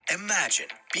Imagine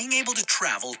being able to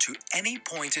travel to any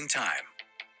point in time.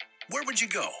 Where would you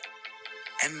go?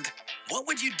 And what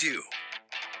would you do?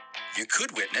 You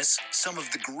could witness some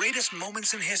of the greatest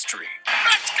moments in history.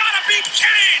 That's gotta be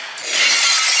Kane!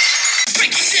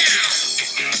 Break it down!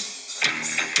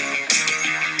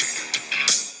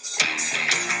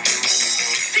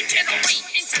 Degenerate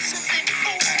into something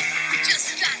cool. You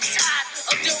just got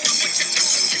tired of doing what you're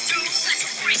told to do. That's a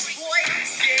race, boy.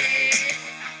 Yeah.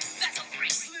 That's a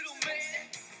race, little man.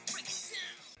 Break it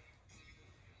down.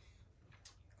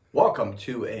 Welcome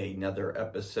to another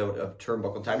episode of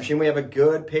Turnbuckle Time Machine. We have a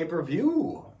good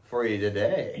pay-per-view for you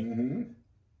today. Mm-hmm.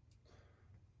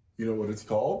 You know what it's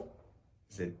called?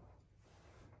 Is it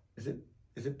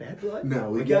Bad Blood? Now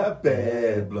we got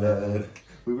bad blood.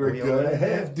 We were gonna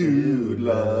have dude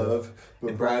love,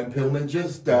 but Brian Pillman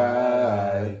just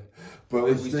died. But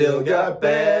we still got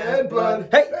bad blood.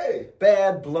 Hey!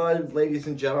 Bad Blood, ladies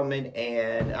and gentlemen,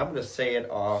 and I'm gonna say it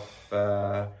off.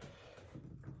 I'm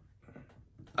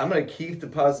gonna keep the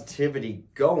positivity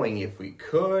going if we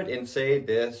could, and say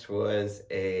this was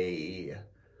a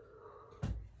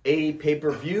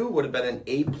pay-per-view. Would have been an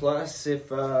A+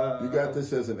 if You got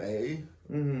this as an A?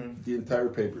 Mm-hmm. The entire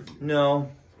pay-per-view?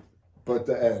 No. But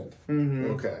the end?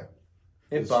 Mm-hmm. Okay.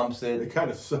 It bumps it. It kind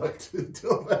of sucked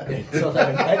until then.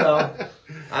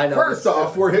 I know. First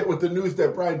off, we're hit with the news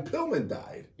that Brian Pillman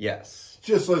died. Yes.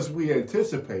 Just as we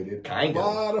anticipated. Kind of. A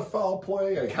lot of foul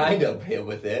play. Kind of hit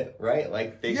with it, right?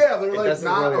 Like they're it like, doesn't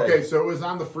not, really, okay, like, so it was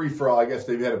on the free-for-all. I guess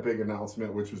they had a big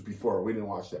announcement, which was before. We didn't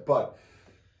watch that. But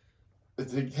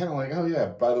it's kind of like, oh, yeah,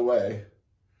 by the way,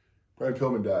 Brian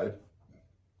Pillman died.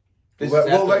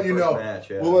 We'll let you know. Match,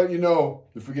 yeah. We'll let you know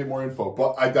if we get more info.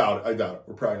 But I doubt it.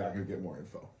 We're probably not going to get more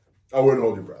info. I wouldn't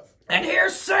hold your breath. And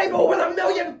here's Sable with $1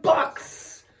 million.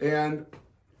 And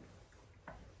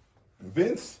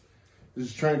Vince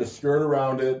is trying to skirt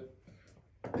around it.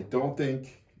 I don't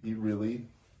think he really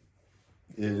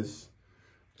is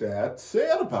that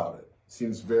sad about it.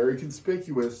 Seems very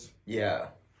conspicuous. Yeah.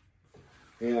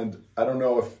 And I don't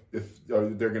know if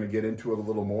they're going to get into it a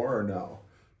little more or no.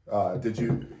 Did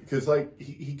you? Because like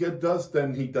he does,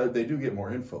 then they do get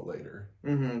more info later.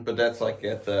 Mm-hmm. But that's like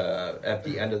at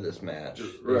the end of this match,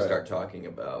 right. They start talking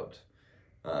about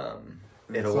it a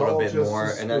It's little all bit just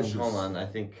more, and then suspicious. hold on, I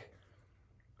think,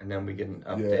 and then we get an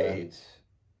update.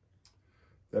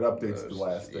 Yeah. That update's the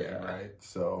last thing, yeah. right?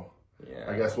 So Yeah.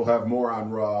 I guess we'll have more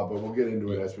on Raw, but we'll get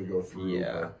into it as we go through.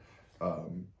 Yeah. But,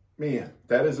 man,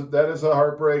 that is a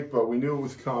heartbreak, but we knew it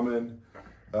was coming.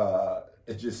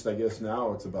 It just, I guess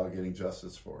now it's about getting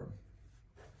justice for him.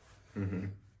 Mm-hmm.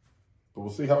 But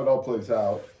we'll see how it all plays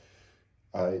out.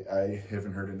 I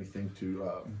haven't heard anything to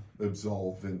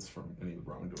absolve Vince from any of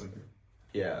the wrongdoing here.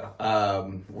 Yeah.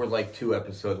 We're like 2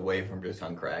 episodes away from just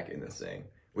uncracking this thing.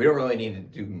 We don't really need to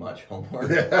do much homework.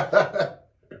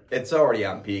 It's already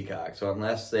on Peacock, so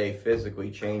unless they physically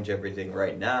change everything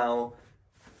right now,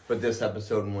 but this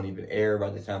episode won't even air by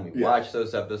the time we watch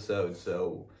those episodes,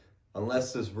 so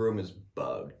unless this room is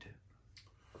bugged.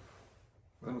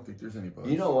 I don't think there's any bugs.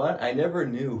 You know what? I never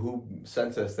knew who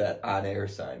sent us that on-air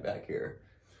sign back here.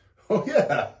 Oh,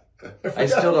 yeah. I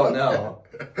still don't know.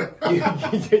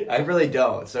 I really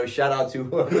don't. So shout out to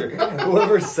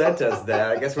whoever sent us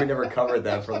that. I guess we never covered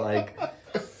that for like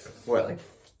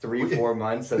 3-4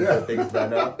 months since the thing's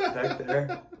been up back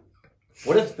there.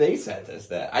 What if they sent us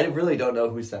that? I really don't know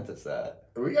who sent us that.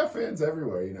 We got fans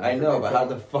everywhere, you know. I know, but how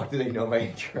the fuck do they know my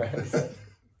address?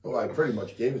 Well, I pretty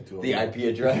much gave it to them. The IP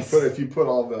address? If you put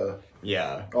all the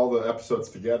episodes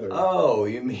together. Oh,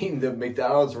 you mean the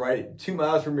McDonald's right 2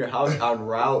 miles from your house on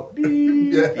route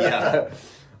beep? Yeah.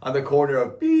 On the corner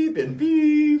of beep and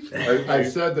beep.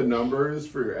 I've said the numbers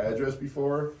for your address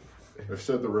before. I've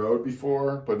said the road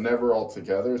before, but never all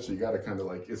together. So you got to kind of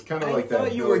like, it's kind of like that. I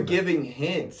thought you were giving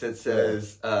hints. It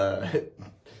says a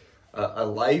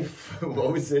life.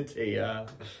 What was it?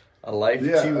 A life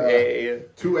to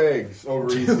 2 eggs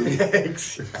over easy. 2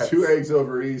 eggs. 2 eggs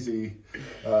over easy.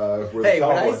 Hey,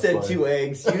 when I said 2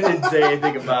 eggs, you didn't say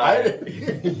anything about it.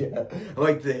 didn't. Yeah,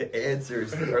 like the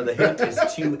answers or the hint is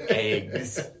 2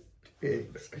 eggs.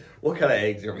 Eggs. What kind of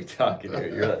eggs are we talking here?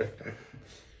 You're like,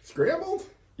 Scrambled?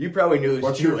 you probably knew it was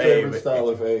What's 2 your favorite eggs. style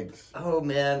of eggs? Oh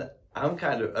man, I'm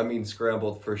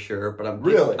scrambled for sure, but I'm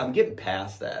getting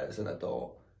past that as an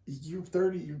adult. You're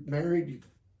 30, you're married,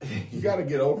 you got to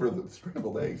get over the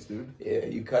scrambled eggs, dude. Yeah,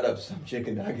 you cut up some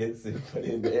chicken nuggets and put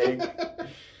in the egg.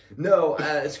 No,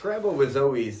 scramble was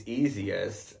always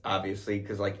easiest, obviously,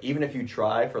 because like even if you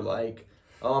try for like,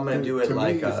 oh, I'm gonna do it to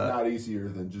like me, it's not easier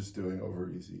than just doing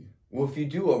over easy. Well, if you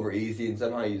do over easy and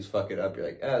somehow you just fuck it up, you're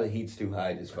like, the heat's too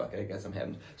high, just fuck it. I guess I'm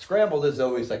having scrambled is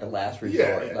always like a last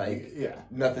resort.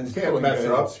 Nothing's can't going mess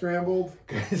good. it up scrambled.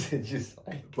 Because it's just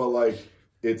like, but like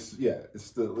it's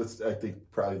I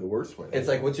think probably the worst way. It's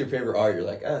like, what's your favorite art? You're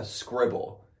like,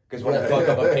 scribble. Because when I fuck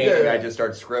up a painting, I just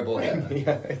start scribbling.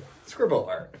 Scribble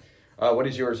art. What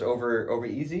is yours? Over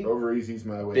easy? Over easy's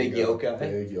my way. Big yolk guy?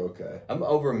 Big yolk guy. I'm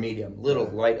over medium. Little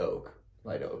light oak.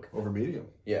 Light oak. Over medium.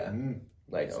 Yeah.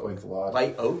 Light Explains oak. a lot.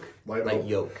 Light oak? Light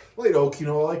yolk. Light oak, I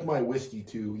like my whiskey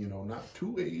too, not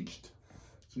too aged.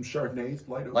 Some Chardonnays,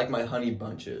 light oak. Like my honey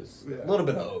bunches. Yeah. A little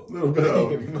bit of oak. A little bit of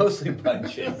oak. Mostly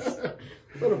bunches. A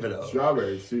little bit of oak.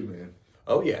 Strawberries too, man.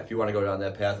 Oh yeah, if you want to go down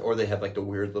that path. Or they have like the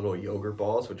weird little yogurt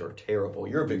balls, which are terrible.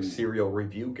 You're a big cereal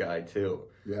review guy too.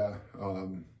 Yeah.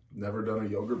 Never done a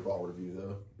yogurt ball review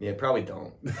though. Yeah, probably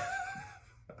don't.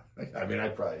 I mean,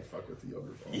 I'd probably fuck with the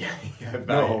yogurt balls. Yeah.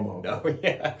 No homo. No,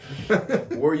 yeah.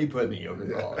 Where are you putting the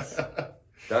yogurt balls?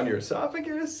 Down your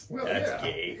esophagus? Well, That's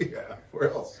gay. Yeah.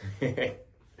 Where else? It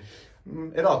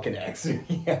all connects.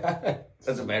 Yeah.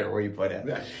 Doesn't matter where you put it.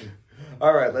 Yeah.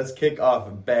 All right, let's kick off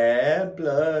Bad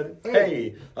Blood.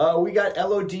 Hey, we got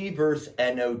LOD versus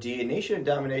NOD. In Nation of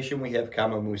Domination, we have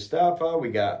Kama Mustafa. We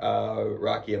got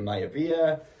Rocky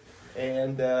Maivia.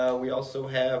 And we also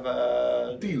have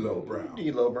D'Lo Brown.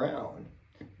 D'Lo Brown.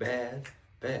 Bad.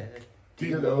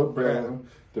 D'Lo Brown.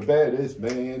 The baddest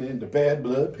man in the Bad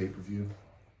Blood pay-per-view.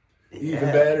 Even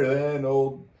Yeah. better than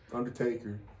old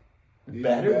Undertaker. Even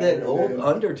Better than old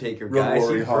Undertaker, guys.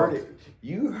 Rory You Hawk. heard it.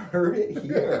 You heard it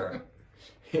here.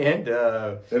 And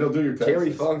It'll do your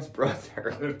Terry Texas. Funk's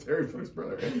brother. Terry Funk's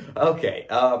brother. Okay,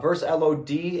 versus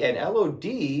LOD, and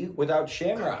LOD without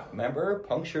Shamrock. Remember?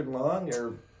 Punctured lung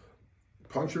or...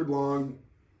 Punctured lung.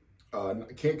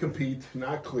 Can't compete.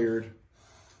 Not cleared.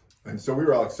 And so we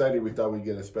were all excited. We thought we'd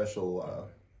get a special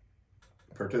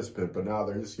participant, but now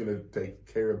they're just going to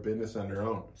take care of business on their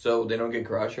own. So they don't get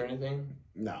crushed or anything?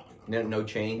 No. No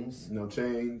chains? No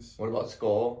chains. What about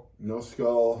skull? No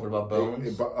skull. What about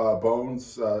bones?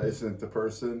 Bones isn't the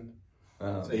person.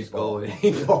 It's skull.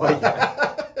 Skull.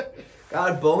 Yeah.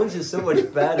 God, Bones is so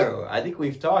much better. I think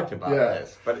we've talked about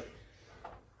this, but...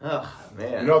 Oh,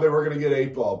 man. They were going to get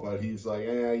 8-ball, but he's like,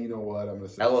 you know what, I'm going to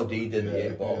say... LOD did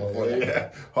the 8-ball before that. Yeah.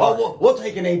 Oh, we'll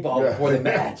take an 8-ball before the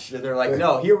match. And they're like,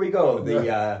 no, here we go.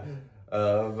 The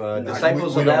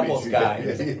Disciples we of don't Apples need you. guy.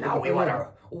 Yeah. Now we want to...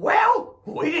 Well,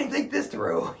 we didn't think this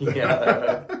through.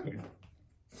 Yeah.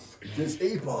 This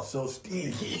 8-ball's so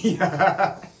stinky.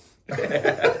 Yeah.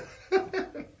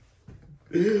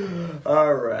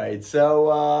 All right,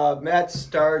 so match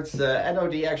starts.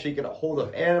 NOD actually get a hold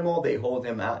of Animal. They hold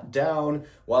him down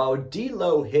while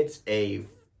D'Lo hits a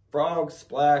frog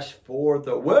splash for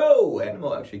the... Whoa!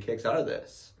 Animal actually kicks out of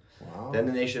this. Wow. Then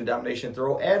the Nation of Domination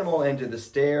throw Animal into the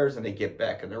stairs and they get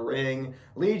back in the ring.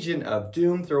 Legion of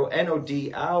Doom throw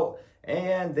NOD out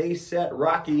and they set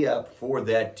Rocky up for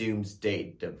that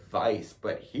Doomsday device.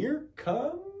 But here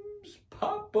comes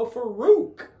Papa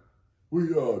Farouk.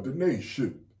 We are the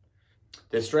nation.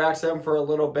 Distracts them for a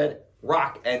little bit.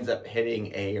 Rock ends up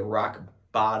hitting a rock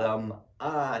bottom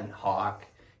on Hawk.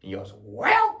 He goes,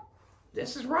 well,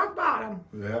 this is rock bottom.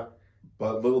 Yeah.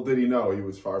 But little did he know he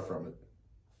was far from it.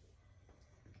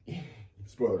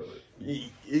 Spoiler alert.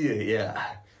 Yeah.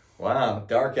 Wow,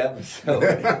 dark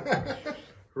episode.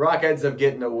 Rock ends up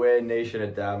getting the win. Nation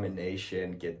of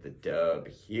Domination get the dub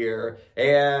here.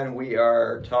 And we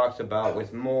are talked about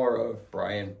with more of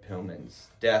Brian Pillman's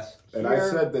death here. And I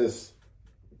said this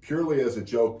purely as a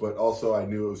joke, but also I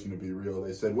knew it was going to be real.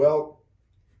 They said, well,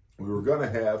 we were going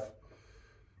to have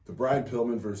the Brian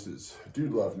Pillman versus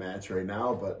Dude Love match right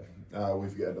now, but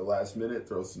we've got the last minute,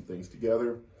 throw some things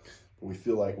together. But we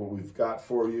feel like what we've got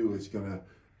for you is going to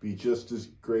be just as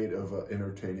great of an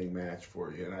entertaining match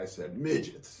for you. And I said,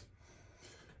 midgets.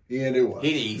 And it was.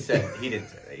 He said, he didn't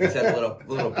say that. He said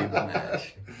little people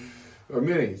match. Or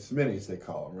minis they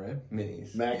call them, right?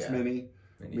 Minis. Max yeah. Mini,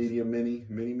 Minis. Medium Mini,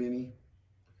 Mini.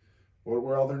 What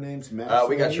were all their names? Max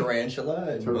We got Mini, Tarantula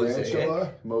and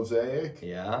Tarantula, Mosaic.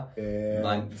 Yeah. And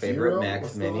My favorite, Zero? Max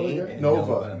What's the Mini. other guy? And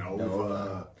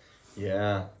Nova.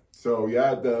 Yeah. So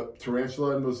yeah, the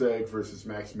Tarantula and Mosaic versus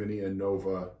Max Mini and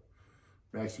Nova.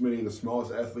 Max Mini, the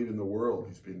smallest athlete in the world,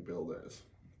 he's being billed as.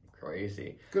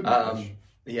 Crazy. Good match.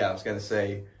 Yeah, I was going to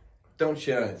say, don't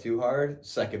shit on it too hard.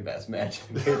 Second best match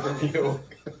in the pay-per-view.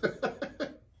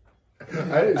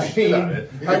 I didn't shit on it.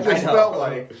 I just know. felt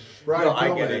like Brian No,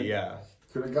 I get it, Pillman yeah.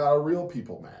 could have got a real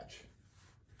people match.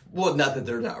 Well, not that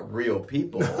they're not real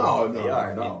people. No, They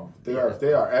are. no. They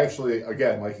are actually,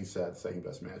 again, like you said, second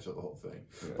best match of the whole thing.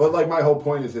 Yeah. But like my whole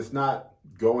point is it's not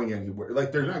going anywhere.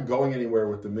 Like they're not going anywhere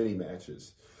with the mini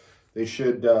matches. they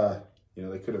should,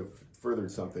 they could have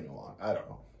furthered something along. I don't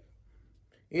know.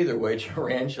 Either way,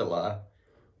 Tarantula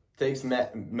takes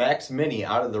Max Mini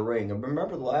out of the ring. And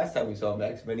remember the last time we saw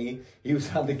Max Mini? He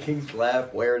was on the King's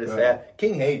lap wearing his hat.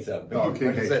 King hates him. Oh,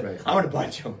 King hates Max. I want to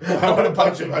punch him. I want to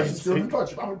punch him. I still want to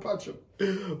punch him. I want to punch him.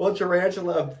 Well,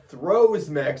 Tarantula throws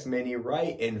Max Mini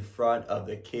right in front of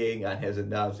the King on his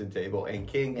announcing table, and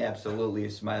King absolutely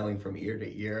is smiling from ear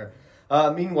to ear.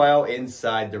 Meanwhile,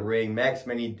 inside the ring, Max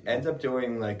Mini ends up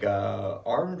doing like a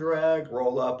arm drag,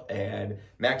 roll up, and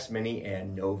Max Mini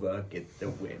and Nova get the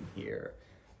win here.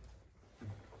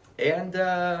 And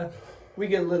we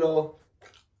get a little,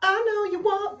 I know you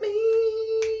want me.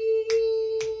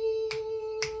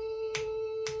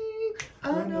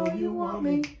 I know you want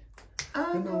me.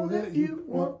 I know that you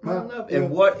want my love. And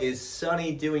what is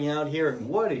Sunny doing out here? And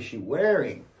what is she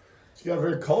wearing? She got a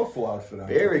very colorful outfit on.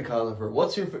 Very colorful.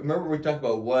 Remember we talked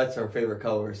about what's our favorite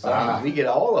color? We get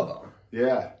all of them.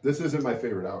 Yeah, this isn't my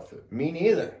favorite outfit. Me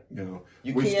neither. You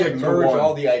we can't merge one,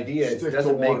 all the ideas. It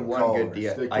doesn't make one color.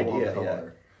 good idea. Yeah.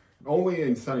 Only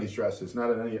in Sunny's dresses,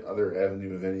 not in any other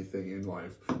avenue of anything in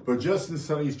life. But just in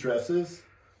Sunny's dresses,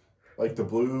 like the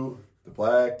blue, the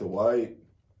black, the white,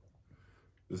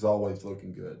 is always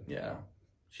looking good. Yeah.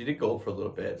 She did gold for a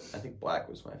little bit. I think black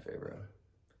was my favorite.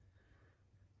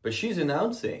 But she's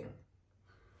announcing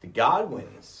the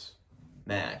Godwins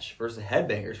match versus the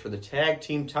Headbangers for the tag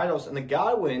team titles. And the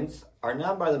Godwins are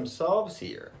not by themselves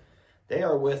here. They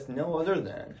are with no other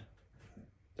than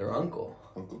their uncle.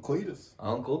 Uncle Cletus.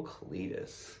 Uncle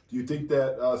Cletus. Do you think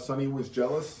that Sunny was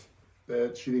jealous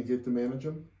that she didn't get to manage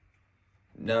him?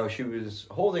 No, she was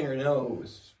holding her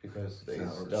nose because they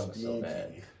stunk so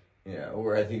bad. Yeah,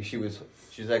 or I think she's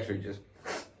actually just...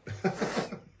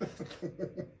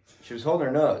 She was holding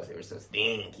her nose. They were so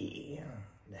stinky.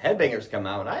 The Headbangers come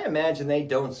out. I imagine they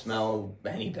don't smell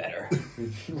any better.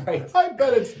 Right? I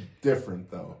bet it's different,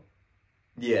 though.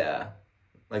 Yeah.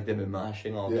 Like they've been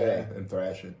moshing all day. Yeah, and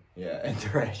thrashing. Yeah, and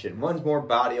thrashing. One's more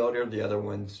body odor, the other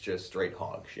one's just straight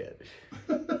hog shit.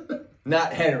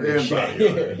 Not Henry and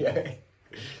shit. Yeah.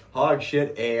 Hog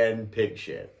shit and pig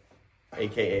shit.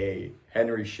 AKA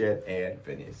Henry shit and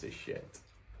Phineas's shit.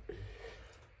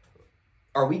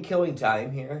 Are we killing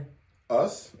time here?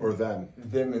 Us or them?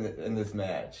 Them in this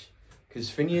match. Because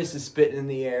Phineas is spitting in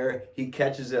the air. He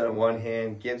catches it on one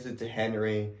hand, gives it to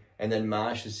Henry, and then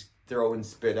Mosh is throwing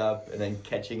spit up and then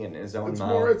catching it in his own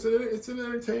mouth. It's an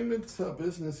entertainment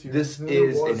business here. This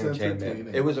is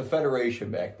entertainment. It was a federation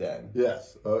back then.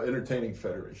 Yes, entertaining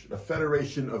federation. A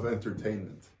federation of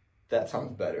entertainment. That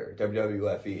sounds better.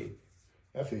 WWFE.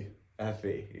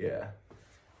 FE, yeah.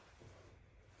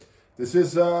 This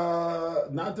is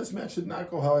this match did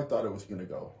not go how I thought it was going to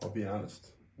go. I'll be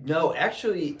honest. No,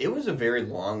 actually, it was a very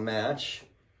long match.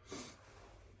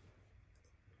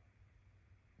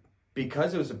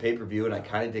 Because it was a pay-per-view and I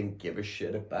kind of didn't give a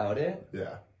shit about it.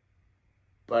 Yeah.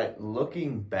 But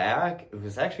looking back, it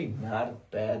was actually not a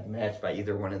bad match by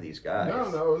either one of these guys. No,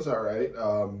 it was all right.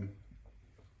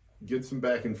 Get some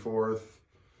back and forth.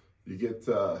 You get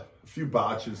a few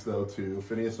botches, though, too.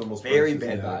 Phineas almost very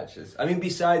bad botches. I mean,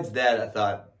 besides that,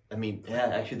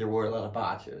 actually there were a lot of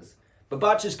botches. But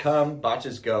botches come,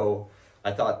 botches go.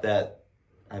 I thought that,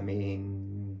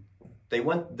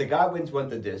 the Godwins went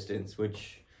the distance,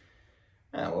 which,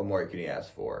 what more can you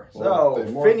ask for? So,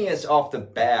 Phineas off the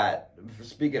bat,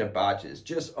 speaking of botches,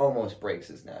 just almost breaks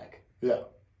his neck. Yeah.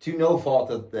 To no fault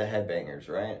of the Headbangers,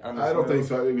 right? I don't think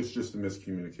so. I think it's just a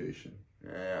miscommunication.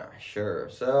 Yeah,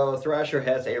 sure. So Thrasher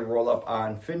has a roll-up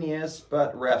on Phineas,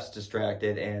 but ref's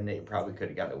distracted, and they probably could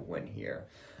have got a win here.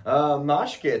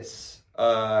 Mosh gets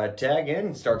tag in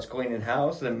and starts cleaning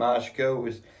house, and then Mosh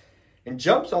goes and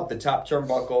jumps off the top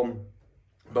turnbuckle,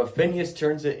 but Phineas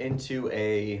turns it into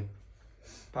a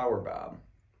powerbomb.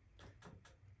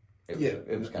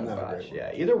 It was kind of botched.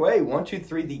 Yeah. Either way, 1, 2,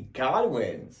 3, the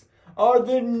Godwins are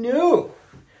the new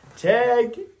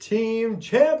tag team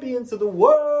champions of the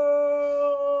world.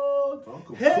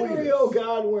 Henry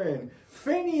O'Godwin,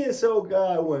 Phineas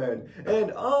O'Godwin,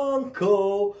 and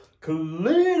Uncle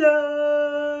Cletus.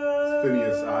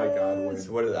 Phineas I.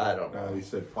 Godwin. I don't know. You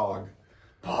said Pug.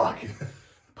 Pug.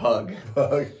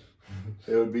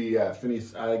 It would be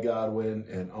Phineas I. Godwin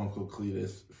and Uncle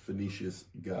Cletus Phoenicius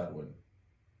Godwin.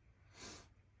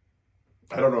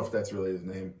 I don't know if that's really his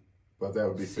name, but that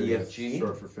would be Phineas, CFG?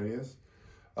 short for Phineas.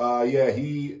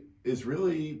 He is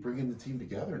really bringing the team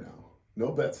together now.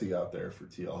 No Betsy out there for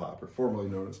T.L. Hopper, formerly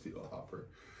known as T.L. Hopper.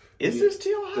 Is this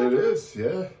T.L. Hopper? It is,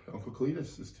 yeah. Uncle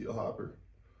Cletus is T.L. Hopper.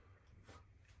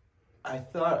 I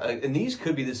thought, and these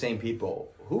could be the same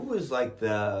people. Who was like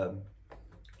I'm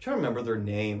trying to remember their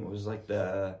name. It was like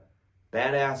the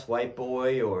Badass White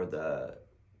Boy or the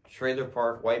Trailer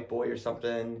Park White Boy or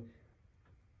something.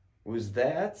 Was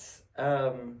that?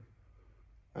 I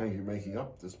think you're making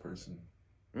up this person.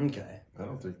 Okay. I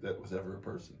don't think that was ever a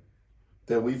person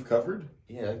that we've covered.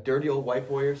 Yeah, Dirty Old White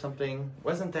Boy or something.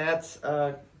 Wasn't that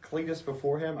Cletus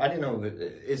before him? I didn't know.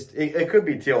 It could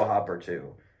be Teal Hopper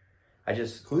too.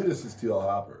 Cletus is Teal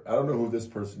Hopper. I don't know who this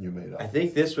person you made up. I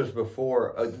think this was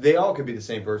before. They all could be the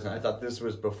same person. I thought this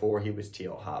was before he was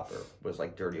Teal Hopper. Was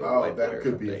like Dirty Old White Boy. That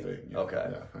could be a thing. Yeah. Okay.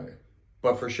 Yeah,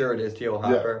 but for sure it is Teal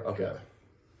Hopper. Yeah. Okay. Yeah.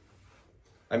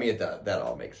 I mean, that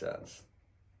all makes sense.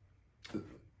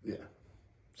 Yeah.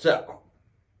 So,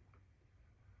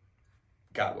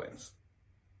 Godwins.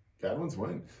 Godwins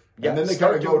win. Yeah, and then they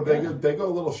kind of go. doing They go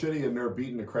a little shitty, and they're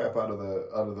beating the crap out of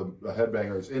the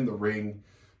headbangers in the ring.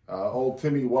 Old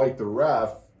Timmy White, the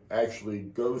ref, actually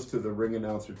goes to the ring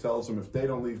announcer, tells them if they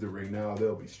don't leave the ring now,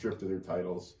 they'll be stripped of their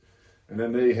titles. And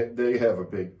then they have a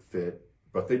big fit,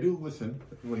 but they do listen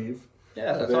and leave.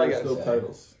 Yeah, that's all I gotta still say.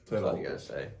 titles. That's all you gotta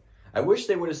say. I wish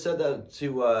they would have said that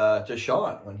to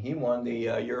Sean when he won the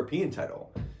European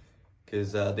title,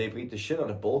 because they beat the shit out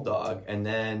of Bulldog, and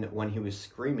then when he was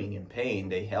screaming in pain,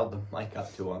 they held the mic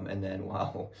up to him, and then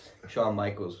Shawn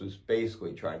Michaels was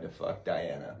basically trying to fuck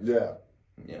Diana. Yeah.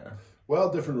 Yeah. Well,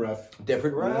 different ref.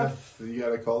 Different ref. Yeah, you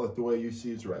gotta call it the way you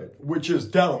see is right. Which is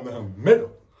down the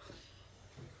middle.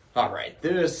 All right,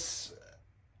 this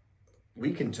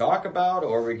we can talk about,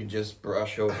 or we can just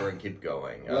brush over and keep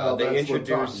going. Well, they that's what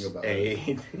introduce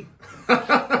talking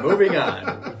about a. Moving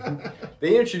on.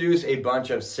 They introduce a bunch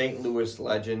of St. Louis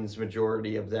legends.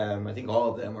 Majority of them, I think all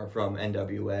of them, are from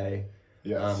NWA.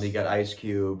 Yes. They got Ice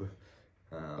Cube.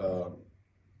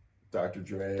 Dr.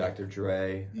 Dre. Dr.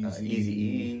 Dre.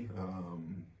 Eazy-E.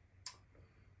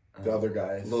 The other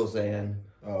guys. Lil Xan.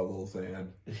 Lil Xan.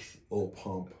 Lil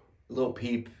Pump. Lil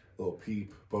Peep. Lil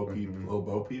Peep. Bo Peep. Lil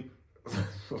Bo Peep.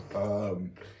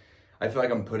 I feel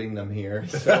like I'm putting them here,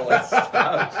 so let's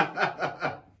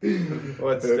stop.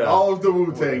 Let's stop. All of the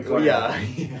Wu-Tang Clan.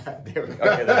 Yeah. There we go.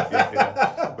 Okay,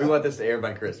 that's we want this to air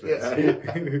by Christmas.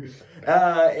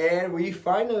 Yeah. And we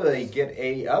finally get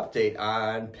a update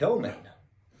on Pillman.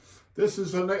 This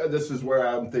is where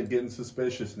I'm getting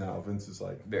suspicious now. Vince is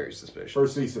like, Very suspicious.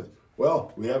 first he said,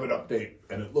 well, we have an update,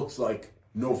 and it looks like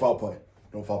no foul play.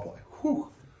 No foul play. Whew.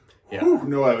 Yeah. Whew,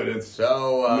 no evidence.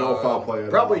 So no foul play at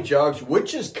probably all. jugs,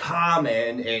 which is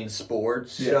common in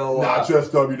sports. Yeah, So not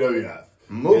just WWF.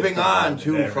 moving It's on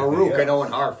to everything Farouk and else.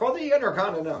 Owen Hart for the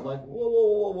Intercontinental. I'm like,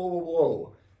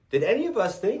 whoa. Did any of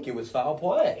us think it was foul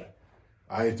play?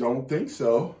 I don't think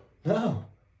so. No.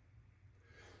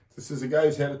 This is a guy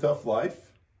who's had a tough life.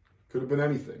 Could have been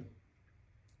anything.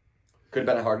 Could have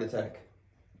been a heart attack.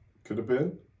 Could have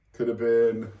been. Could have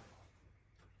been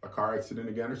a car accident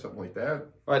again or something like that.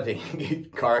 I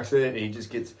think car accident. And he just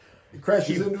gets. He crashes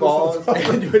He into falls his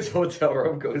hotel. into his hotel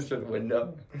room, goes through the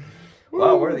window.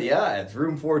 Wow, what are the odds?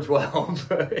 Room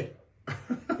 412.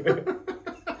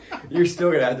 You're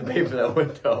still gonna have to pay for that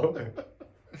window.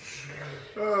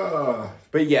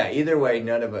 But yeah, either way,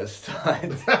 none of us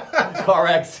thought car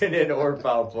accident or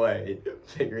foul play.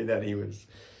 Figured that he was.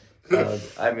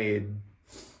 I mean,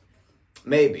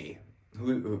 maybe,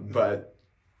 but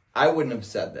I wouldn't have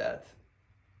said that.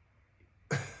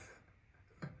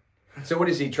 So what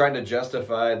is he trying to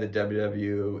justify the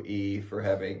WWE for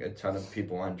having a ton of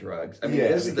people on drugs? I mean, Yeah,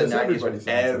 this is the because 90s when everybody's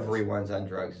on drugs. everyone's on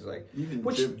drugs. He's like, Even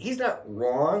which Jim- he's not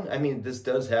wrong. I mean, this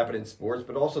does happen in sports,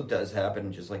 but also does happen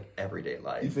in just like everyday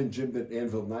life. Even Jim the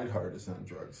Anvil Neidhart is on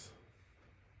drugs.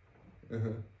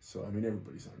 Mhm. So, I mean,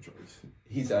 everybody's on drugs.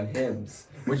 He's on Hims,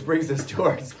 which brings us to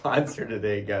our sponsor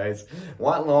today, guys.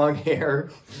 Want long hair?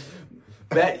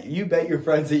 Bet your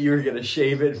friends that you were gonna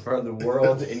shave it from the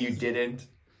world, and you didn't.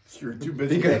 You're too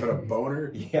busy Because- having a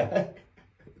boner. Yeah,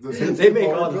 Those they make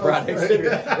boner all the pills, products. right? They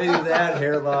do that,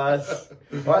 hair loss.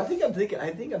 Well, I think I'm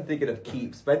thinking of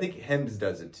Keeps, but I think Hims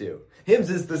does it too. Hims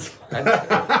is the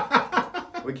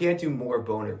sponsor. We can't do more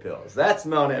boner pills. That's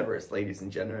Mount Everest, ladies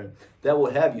and gentlemen. That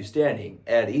will have you standing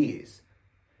at ease.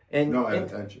 And No, at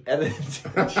attention. At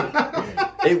attention.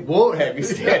 It won't have you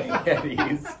standing at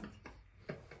ease.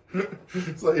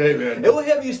 It's like, hey, man. It will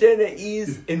have you stand at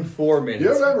ease in 4 minutes.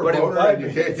 You ever have a but in boner 5 and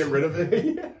you can't get rid of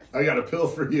it? Yeah. I got a pill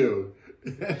for you.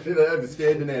 You have to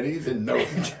stand in that ease in no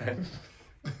time.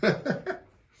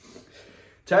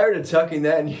 Tired of tucking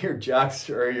that in your jocks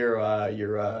or your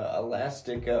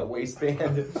elastic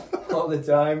waistband all the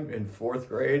time in 4th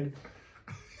grade?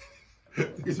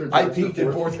 I peaked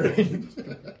in fourth grade.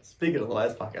 Speaking of the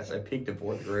last podcast, I peaked in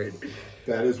fourth grade.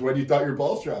 That is when you thought your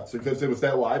balls dropped. Because it was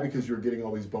that why? Because you were getting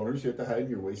all these boners you had to hide in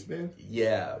your waistband?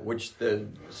 Yeah, which the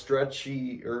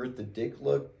stretchier the dick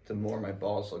looked, the more my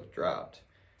balls looked dropped.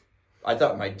 I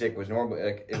thought my dick was normal.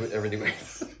 Like everything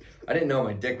was. I didn't know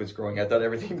my dick was growing. I thought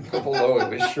everything below it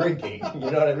was shrinking.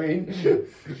 You know what I mean?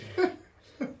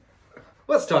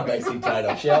 Let's talk IC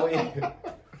title, shall we?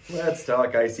 Let's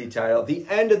talk IC title. The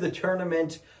end of the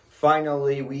tournament.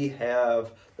 Finally, we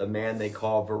have the man they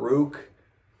call Farouk.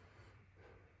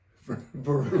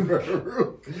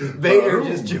 Vader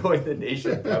just joined the Nation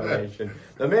of Domination.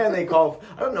 The man they call.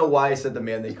 I don't know why I said the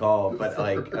man they call, but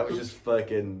like I was just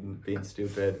fucking being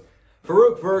stupid.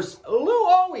 Farouk versus Lil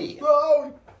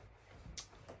Owie.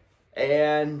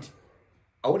 And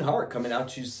Owen Hart coming out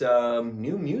to some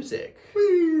new music.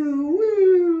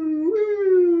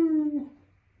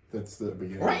 That's the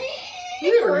beginning.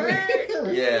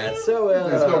 Yeah, so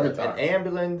there's no guitar. An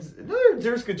ambulance.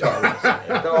 There's guitar.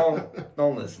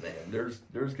 don't listen to him.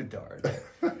 There's guitar.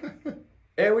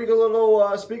 And we get a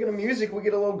little. Speaking of music, we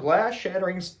get a little glass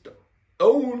shattering.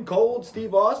 Stone Cold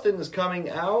Steve Austin is coming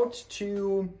out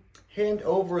to hand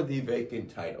over the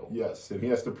vacant title. Yes, and he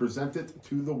has to present it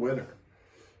to the winner.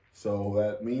 So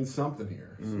that means something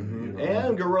here. So, mm-hmm.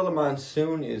 And Gorilla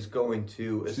Monsoon is going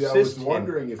to assist him. I was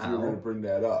wondering if you were going to bring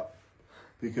that up.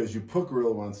 Because you put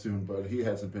Gorilla Monsoon, but he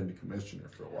hasn't been the commissioner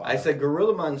for a while. I said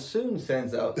Gorilla Monsoon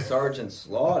sends out Sergeant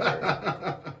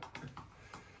Slaughter.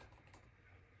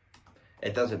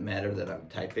 It doesn't matter that I'm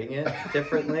typing it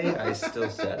differently. I still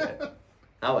said it.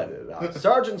 I'll edit it out.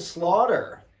 Sergeant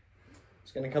Slaughter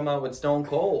is going to come out with Stone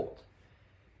Cold.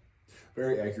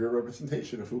 Very accurate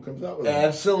representation of who comes out with it.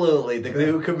 Absolutely. The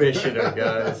new commissioner,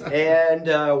 guys. And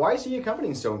why is he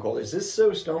accompanying Stone Cold? Is this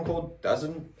so Stone Cold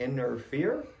doesn't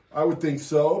interfere? I would think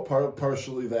so.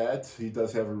 Partially that. He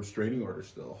does have a restraining order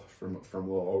still from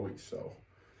Lil Owie, so.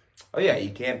 Oh, yeah.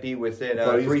 You can't be within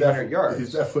 300 yards.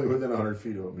 He's definitely within 100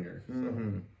 feet of him here. So.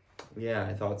 Mm-hmm. Yeah,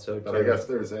 I thought so, too. But I guess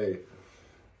there's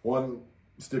one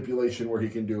stipulation where he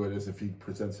can do it is if he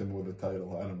presents him with a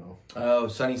title. I don't know. Oh,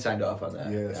 Sonny signed off on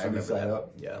that. Yeah, Sonny signed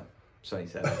up. Yeah, Sonny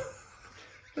signed up.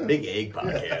 Big Egg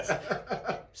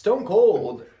podcast. Stone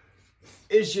Cold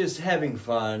is just having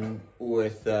fun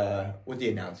with the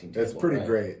announcing table. It's pretty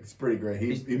great. It's pretty great.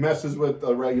 He messes with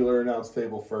a regular announce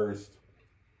table first.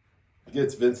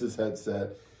 Gets Vince's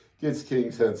headset. Gets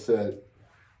King's headset.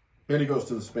 Then he goes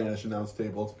to the Spanish announce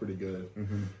table. It's pretty good.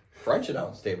 Mm-hmm. French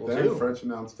announce table, then too. French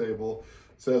announce table.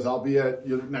 Says, I'll be at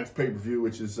your next pay-per-view,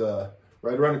 which is right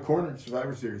around the corner,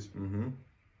 Survivor Series. Mm-hmm.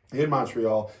 In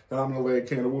Montreal. And I'm going to lay a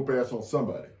can of whoop ass on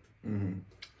somebody. Mm-hmm.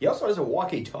 He also has a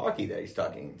walkie-talkie that he's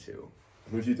talking to.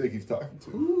 Who do you think he's talking to?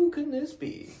 Who can this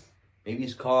be? Maybe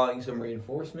he's calling some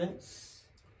reinforcements.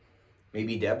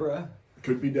 Maybe Deborah.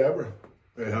 Could be Deborah.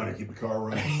 Hey, honey, keep the car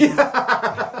running.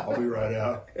 I'll be right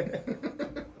out.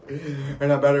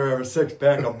 And I better have a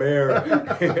six-pack of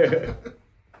beer.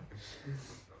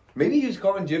 Maybe he's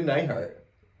calling Jim Neidhart.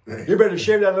 You better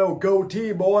shave that little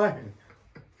goatee, boy.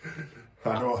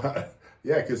 I know.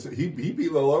 Yeah, because he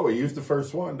beat Lil Owie. He was the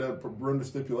first one to run the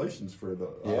stipulations for the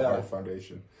Hart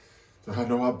Foundation. So I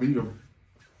know I beat him.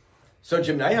 So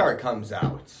Jim Neidhart comes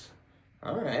out.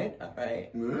 All right.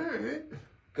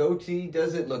 Goatee,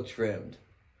 does it look trimmed?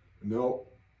 No.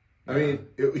 I mean,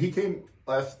 he came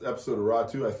last episode of Raw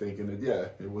too, I think, and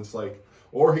it was like,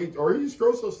 or he just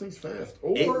grows those things fast.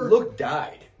 Or it looked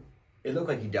dyed. It looked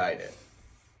like he dyed it.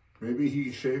 Maybe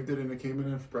he shaved it and it came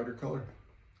in a brighter color.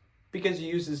 Because he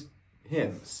uses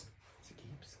hymns.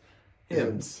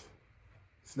 Hymns.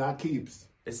 It's not keeps.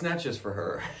 It's not just for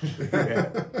her.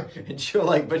 And she'll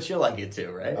like it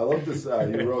too, right? I love this.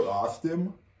 You wrote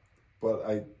Austin, but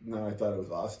I thought it was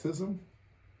autism.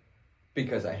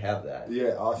 Because I have that.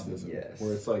 Yeah, autism. Yes.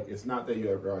 Where it's like, it's not that you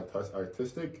are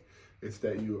artistic, it's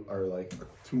that you are like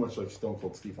too much like Stone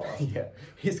Cold Steve Austin. Yeah.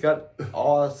 He's got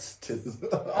Austin.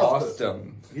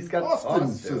 He's got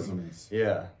Austin-sisms.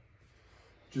 Yeah.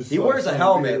 Just he wears a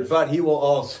helmet, but he will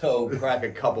also crack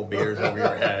a couple beers over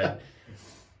your head.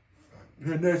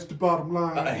 And that's the bottom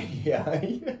line.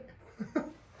 Yeah.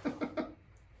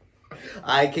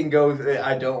 I can go.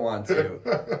 I don't want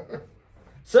to.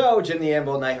 So, Jim the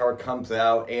Anvil Neidhart comes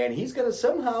out, and he's going to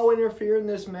somehow interfere in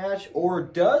this match, or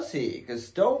does he? Because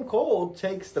Stone Cold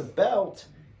takes the belt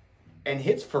and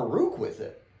hits Farouk with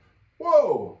it.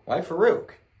 Whoa! Why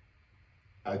Farouk?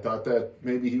 I thought that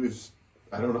maybe he was,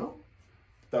 I don't know.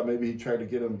 Thought maybe he tried to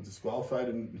get him disqualified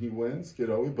and he wins, get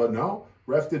Owie, but no,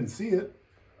 ref didn't see it.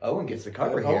 Owen gets the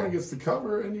cover and here. Owen gets the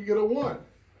cover, and you get a 1.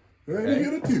 And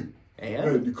you get a 2.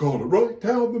 And you call it right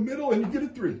down the middle, and you get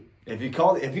a 3. If you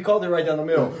called it right down the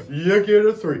middle, you get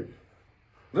a 3.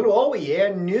 Little Owie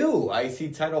and new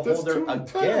IC title There's holder 2 again.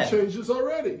 title changes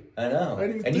already. I know. I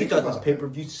didn't even And you think thought this about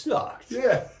pay-per-view sucked.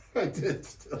 Yeah, I did.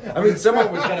 Still. I mean,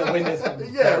 someone was going to win this.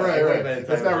 Yeah, right.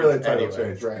 That's not really a title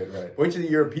Anyway. change. Right. Which of the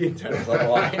European titles on the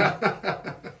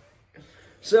line?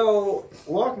 So,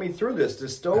 walk me through this.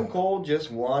 Does Stone Cold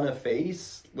just want to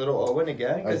face Little Owen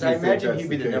again? Because I do think imagine that's he'd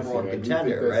be the case, number one yeah. I do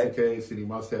contender, think that's right? the case, and he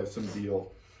must have some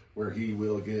deal where he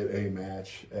will get a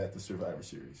match at the Survivor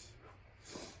Series.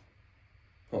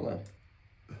 Hold on.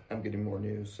 I'm getting more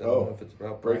news. I don't know if it's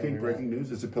about breaking Brian or not.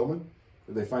 news. Is it Pillman?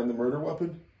 Did they find the murder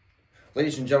weapon?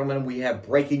 Ladies and gentlemen, we have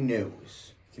breaking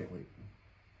news. Can't wait.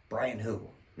 Brian who?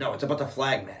 No, it's about the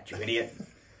flag match, you idiot.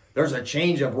 There's a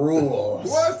change of rules.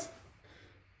 What?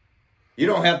 You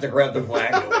don't have to grab the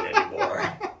flag to win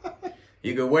anymore.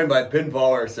 You can win by pinfall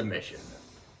or submission.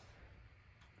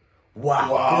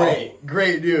 Wow.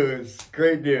 Great news.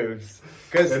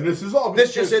 Because And this is all.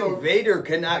 this just Vader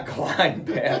cannot climb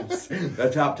past the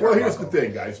top Well, turnbuckle. here's the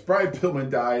thing, guys. Brian Pillman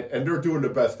died, and they're doing the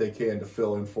best they can to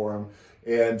fill in for him.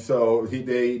 And so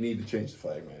they need to change the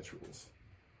flag match rules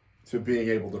to being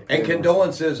able to. And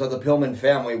condolences of the Pillman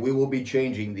family. We will be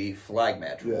changing the flag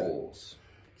match rules.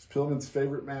 Pillman's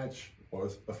favorite match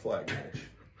was a flag match,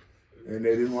 and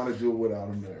they didn't want to do it without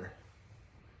him there.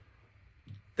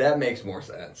 That makes more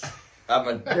sense. I'm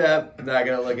not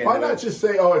gonna look into it. Why not just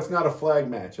say, "Oh, it's not a flag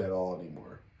match at all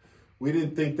anymore"? We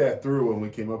didn't think that through when we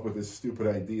came up with this stupid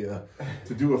idea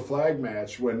to do a flag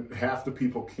match when half the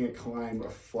people can't climb a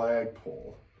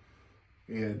flagpole,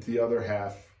 and the other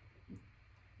half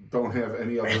don't have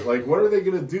any other. Like, what are they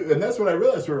going to do? And that's when I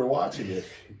realized we were watching it.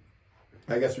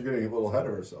 I guess we're getting a little ahead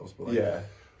of ourselves, but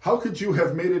how could you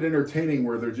have made it entertaining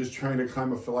where they're just trying to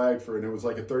climb a flag and it was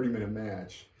like a 30-minute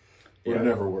match? It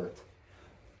never worked.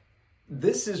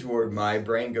 This is where my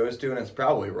brain goes to, and it's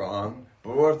probably wrong.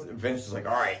 But what if Vince is like,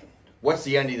 all right, what's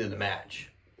the ending of the match?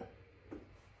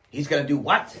 He's going to do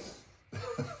what?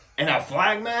 In a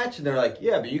flag match? And they're like,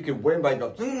 yeah, but you can win by... No.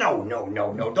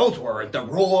 Those weren't the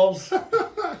rules.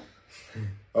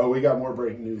 Oh, we got more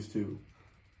breaking news, too.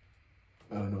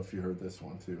 I don't know if you heard this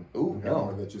one, too. Ooh, we got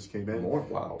more that just came in. More?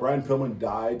 Wow. Brian Pillman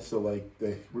died, so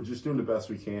we're just doing the best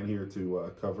we can here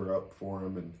to cover up for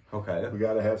him. And Okay. we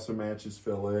got to have some matches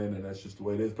fill in, and that's just the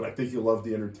way it is. But I think you'll love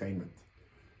the entertainment.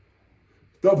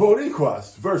 The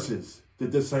Boricuas versus the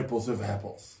Disciples of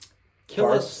Apples.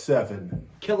 Part 7.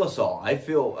 Kill us all. I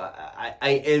feel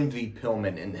I envy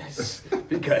Pillman in this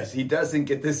because he doesn't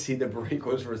get to see the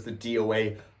Boricuas versus the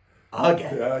DOA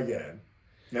again. Again.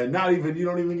 And you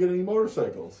don't even get any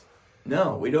motorcycles.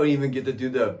 No, we don't even get to do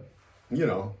the...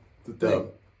 The thing.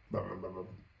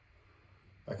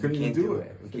 I couldn't even do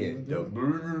it. We can't.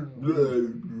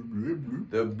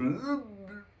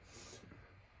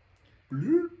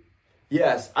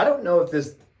 Yes, I don't know if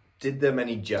this did them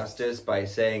any justice by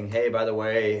saying, hey, by the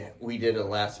way, we did a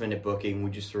last-minute booking. We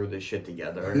just threw this shit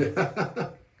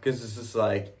together. Because it's just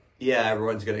like, yeah,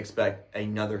 everyone's going to expect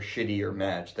another shittier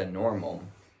match than normal.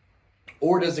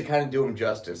 Or does it kind of do them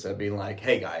justice of being like,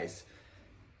 hey, guys,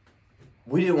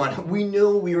 we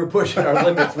knew we were pushing our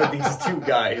limits with these two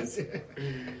guys.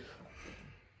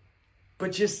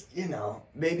 But just,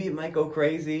 maybe it might go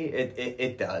crazy.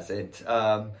 It doesn't.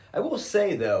 I will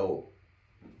say, though,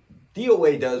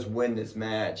 DOA does win this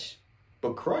match,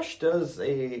 but Crush does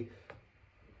a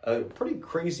pretty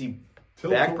crazy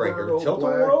backbreaker.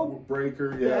 Tilt-a-World?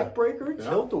 Breaker, yeah. Backbreaker? Yeah.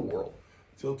 Tilt-a-World.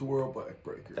 Tilt-a-World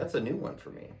backbreaker. That's a new one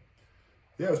for me.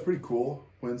 Yeah, it was pretty cool.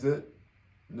 Wins it.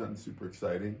 Nothing super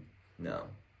exciting. No.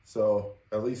 So,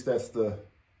 at least that's the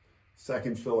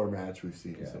second filler match we've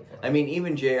seen so far. I mean,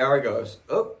 even JR goes,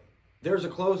 oh, there's a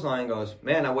clothesline. Goes,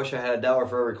 man, I wish I had $1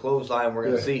 for every clothesline we're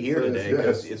going to see here today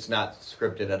because it's not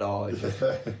scripted at all. It's just,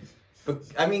 but,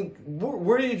 I mean,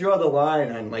 where do you draw the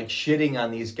line on, shitting on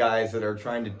these guys that are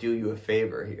trying to do you a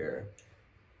favor here?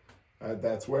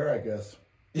 That's where, I guess.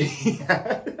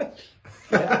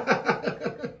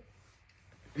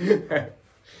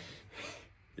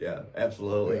 Yeah,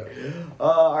 absolutely. Yeah.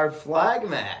 Our flag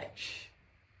match.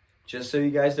 Just so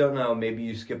you guys don't know, maybe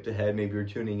you skipped ahead, maybe you're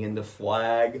tuning in, the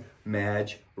flag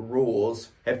match rules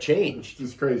have changed.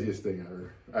 It's the craziest thing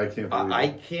ever. I can't believe it. I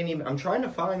can't even, I'm trying to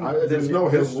find there's no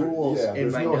history. rules in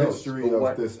there's my no notes. History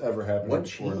of this ever happening what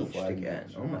before the changed flag again?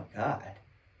 match. Oh my God.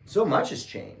 So much has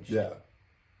changed. Yeah.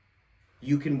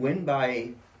 You can win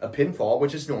by a pinfall,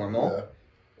 which is normal,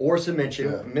 or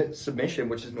submission,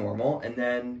 which is normal, and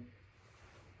then,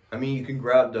 you can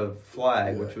grab the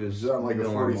flag, which was on a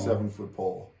normal. 47-foot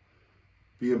pole.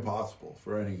 Be impossible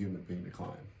for any human being to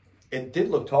climb. It did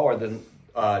look taller than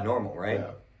normal, right?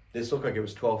 Yeah. This looked like it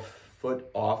was 12 foot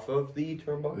off of the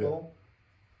turnbuckle,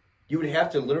 you would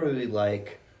have to literally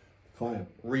climb.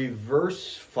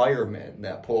 Reverse fireman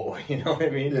that pole. You know what I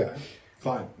mean? Yeah,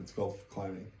 climb. It's called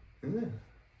climbing. Yeah.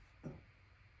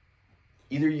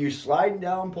 Either you're sliding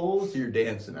down poles or you're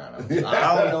dancing on them. Yeah.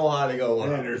 I don't know how to go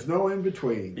on. And there's no in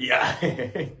between. Yeah.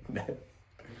 It's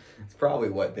probably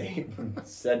what they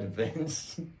said to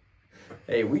Vince.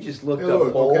 Hey, we just looked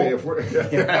up pole. Okay, if we're,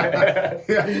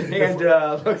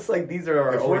 and looks like these are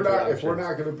our only options. If we're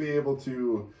not going to be able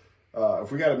to,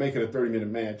 if we got to make it a 30-minute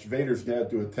match, Vader's got to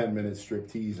do a 10-minute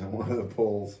striptease on one of the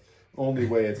poles. Only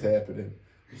way it's happening.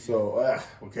 So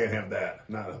we can't have that.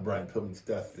 Not on Brian Pillman's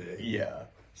death day. Yeah.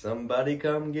 Somebody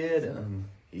come get him.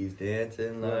 He's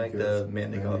dancing like the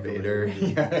man they call Vader.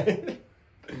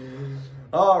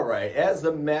 All right. As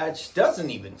the match doesn't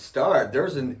even start,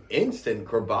 there's an instant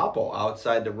kerbuckle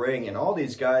outside the ring, and all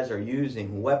these guys are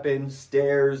using weapons,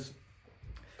 stairs,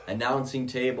 announcing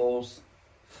tables,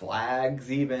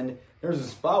 flags even. There's a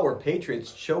spot where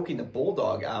Patriot's choking the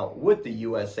Bulldog out with the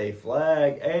USA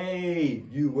flag. Hey,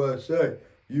 USA,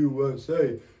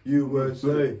 USA,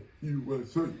 USA,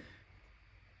 USA.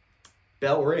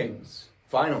 Bell rings,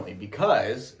 finally,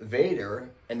 because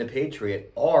Vader and the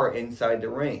Patriot are inside the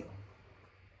ring.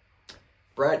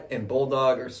 Brett and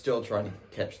Bulldog are still trying to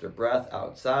catch their breath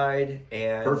outside.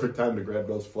 And perfect time to grab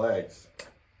those flags.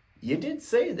 You did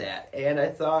say that, and I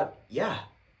thought, yeah,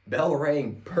 bell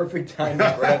rang, perfect time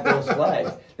to grab those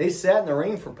flags. They sat in the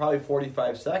ring for probably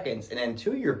 45 seconds, and then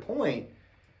to your point,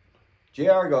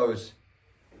 JR goes,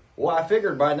 well, I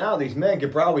figured by now these men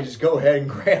could probably just go ahead and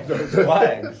grab those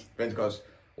flags. Vince goes,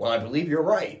 well, I believe you're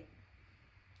right.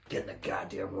 Get in the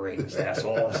goddamn rings,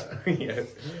 assholes. Yeah.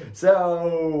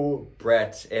 So,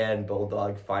 Brett and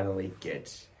Bulldog finally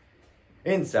get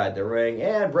inside the ring,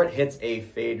 and Brett hits a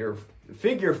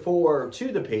figure four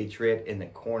to the Patriot in the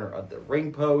corner of the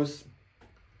ring post,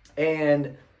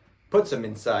 and puts him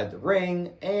inside the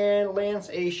ring, and lands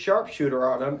a sharpshooter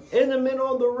on him in the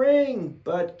middle of the ring,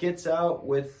 but gets out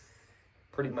with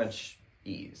pretty much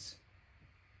ease.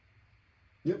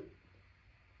 Yep.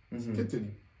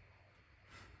 Continue.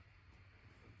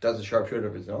 Does a sharpshooter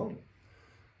of his own.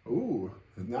 Ooh.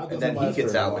 And then he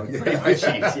gets out with pretty much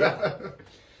ease, yeah.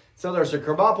 So there's a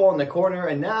kerbuckle in the corner,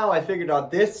 and now I figured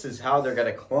out this is how they're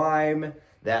going to climb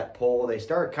that pole. They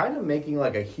start kind of making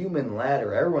like a human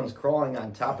ladder. Everyone's crawling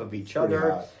on top of each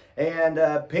other.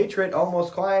 And Patriot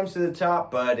almost climbs to the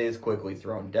top, but is quickly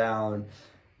thrown down.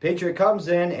 Patriot comes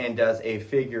in and does a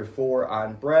figure four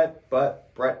on Brett,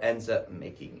 but Brett ends up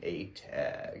making a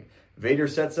tag. Vader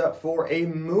sets up for a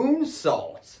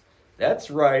moonsault. That's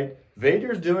right.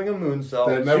 Vader's doing a moonsault.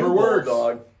 That never works.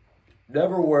 Bulldog.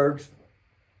 Never works.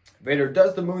 Vader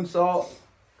does the moonsault.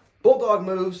 Bulldog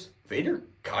moves. Vader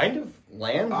kind of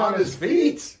lands on his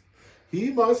feet. He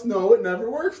must know it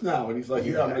never works now. And he's like,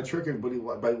 yeah, I'm going to trick everybody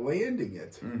by landing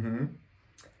it. Mm-hmm.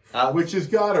 Which has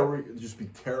got to just be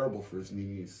terrible for his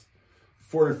knees.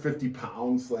 450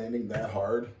 pounds landing that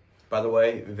hard. By the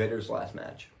way, Vader's last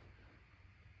match.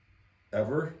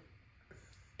 Ever?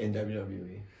 In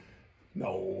WWE.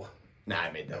 No. Nah,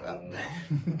 I made that up.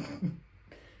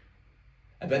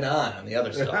 I've been on the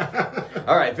other stuff.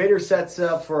 All right, Vader sets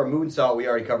up for a moonsault. We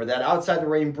already covered that. Outside the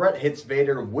ring, Brett hits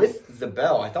Vader with the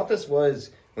bell. I thought this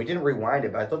was, we didn't rewind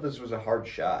it, but I thought this was a hard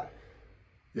shot.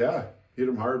 Yeah, hit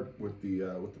him hard with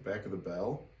the back of the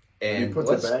bell. And he puts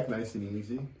it back nice and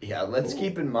easy. Yeah, let's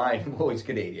keep in mind. Oh, he's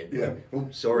Canadian. Yeah.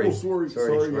 Oops, sorry. Oh, sorry.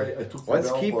 I took the let's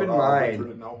bell, keep but, in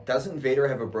mind, doesn't Vader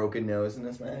have a broken nose in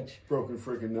this match? Broken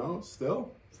freaking nose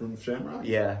still? From Shamrock?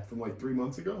 Yeah. From like 3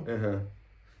 months ago? Uh-huh.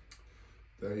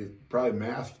 Probably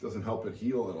mask doesn't help it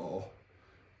heal at all.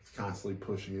 It's constantly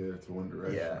pushing it to one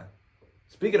direction. Yeah.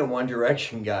 Speaking of One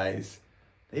Direction, guys,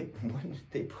 they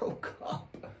broke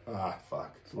up. Ah,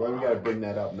 fuck. So why we got to bring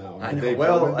that up now? I know.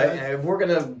 Well, if we're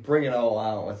going to bring it all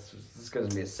out, this is going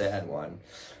to be a sad one.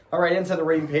 All right, inside the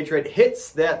ring, Patriot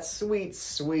hits that sweet,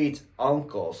 sweet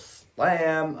Uncle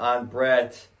Slam on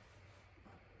Brett.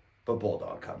 But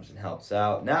Bulldog comes and helps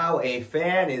out. Now a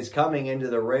fan is coming into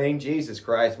the ring. Jesus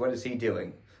Christ, what is he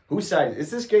doing? Whose side? Is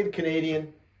this kid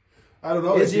Canadian? I don't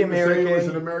know. Is he American? He was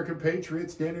an American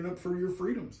patriot standing up for your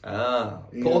freedoms.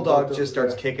 Bulldog just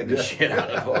starts kicking the shit out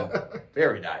of him.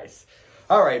 Very nice.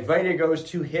 All right, Vader goes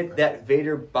to hit that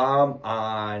Vader bomb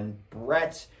on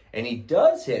Brett, and he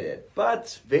does hit it.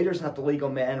 But Vader's not the legal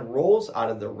man, rolls out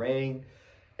of the ring,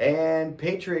 and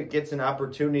Patriot gets an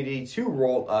opportunity to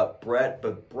roll up Brett,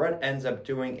 but Brett ends up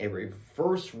doing a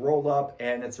reverse roll up,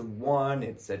 and it's a 1,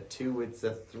 it's a 2, it's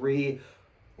a 3.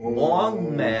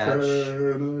 Long match.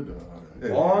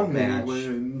 Long match.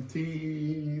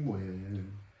 Team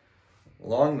win.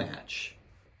 Long match.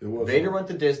 It was Vader hard. went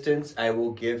the distance. I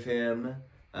will give him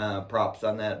props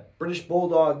on that. British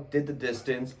Bulldog did the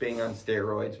distance, being on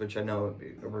steroids, which I know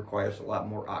it requires a lot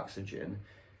more oxygen.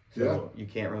 So you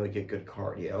can't really get good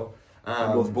cardio.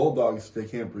 And those bulldogs, they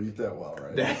can't breathe that well,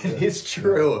 right? That is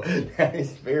true. That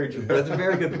is very true. But it's a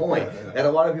very good point that a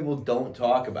lot of people don't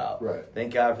talk about. Right.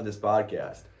 Thank God for this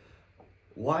podcast.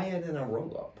 Why end in a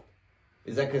roll-up?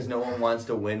 Is that because no one wants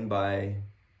to win by...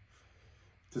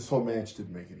 This whole match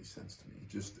didn't make any sense to me.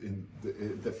 Just in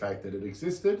the fact that it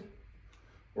existed,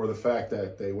 or the fact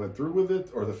that they went through with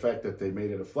it, or the fact that they made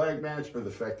it a flag match, or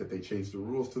the fact that they changed the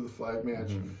rules to the flag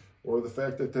match, or the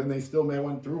fact that then they still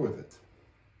went through with it.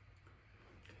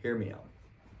 Hear me out.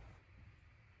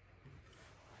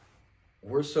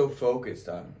 We're so focused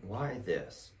on why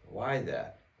this, why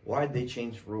that, why'd they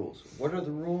change rules? What are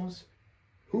the rules?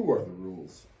 Who are the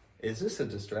rules? Is this a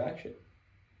distraction?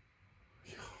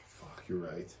 Fuck, you're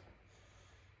right.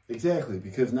 Exactly,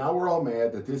 because now we're all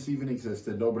mad that this even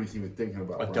existed. Nobody's even thinking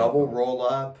about A Brian double Pillman. roll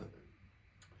up.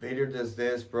 Vader does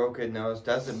this, broken nose,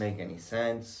 doesn't make any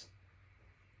sense.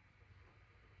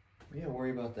 We gotta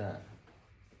worry about that.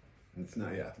 It's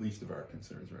not, least of our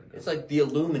concerns right now. It's like the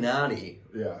Illuminati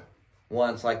Yeah.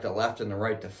 wants like the left and the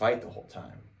right to fight the whole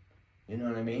time. You know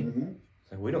what I mean? Mm-hmm.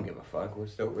 It's like, we don't give a fuck. We're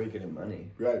still raking in money.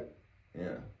 Right.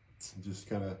 Yeah. Just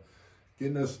kind of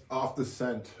getting us off the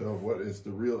scent of what is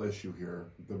the real issue here,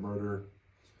 the murder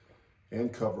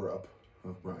and cover-up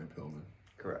of Brian Pillman.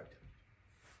 Correct.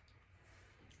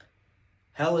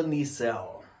 Hell in the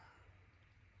Cell.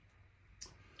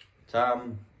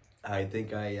 Tom, I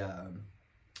think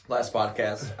last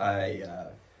podcast, I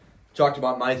talked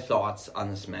about my thoughts on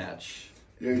this match.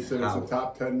 Yeah, he said it's a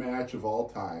top 10 match of all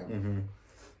time. Mm-hmm.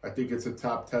 I think it's a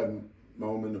top 10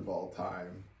 moment of all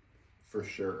time, for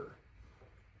sure.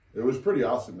 It was a pretty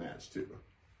awesome match, too.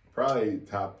 Probably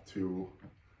top 2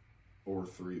 or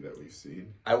 3 that we've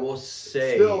seen. I will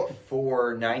say, Still-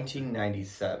 for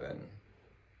 1997,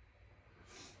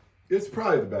 It's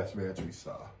probably the best match we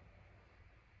saw.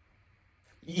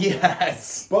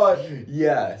 yes, But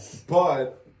yes,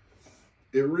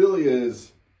 it really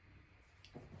is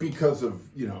because of,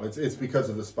 it's because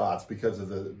of the spots, because of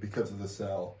the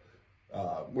cell,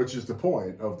 which is the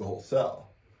point of the whole cell.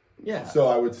 yeah. So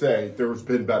I would say there's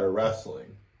been better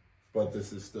wrestling, but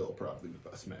this is still probably the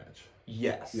best match.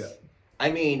 Yes. Yeah.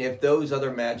 I mean, if those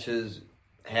other matches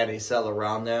had a cell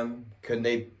around them, could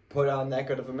they put on that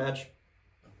good of a match?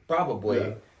 Probably.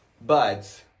 Yeah.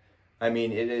 But, I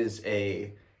mean, there's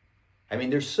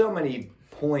so many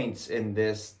points in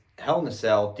this Hell in a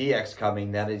Cell, DX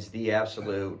coming, that is the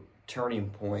absolute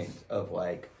turning point of,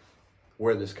 like,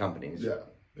 where this company's Yeah,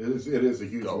 it is a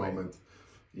huge Going. moment,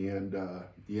 and the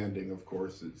ending, of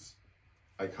course, is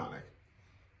iconic.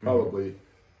 Probably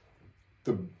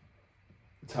the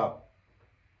top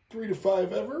 3 to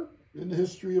 5 ever in the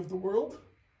history of the world.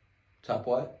 Top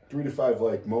what? 3 to 5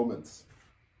 like moments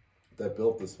that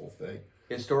built this whole thing.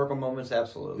 Historical moments,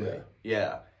 absolutely. Yeah.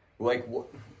 Yeah. Like,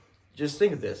 just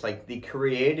think of this. Like, the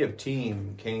creative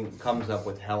team comes up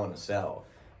with Hell in a Cell,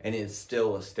 and it's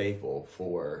still a staple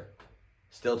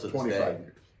still to this 25 day.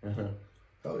 years. Mhm.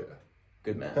 Hell yeah.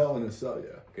 Good man. Hell in a cell,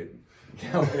 yeah. Good.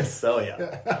 Hell in a Cell,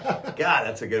 yeah. God,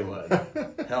 that's a good one.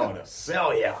 Hell in a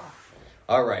Cell, yeah.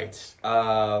 All right.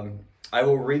 I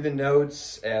will read the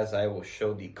notes as I will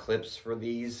show the clips for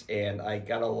these, and I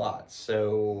got a lot,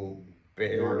 so You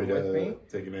bear want me with to me.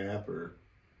 take a nap, or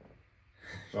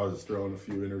I'll just throw in a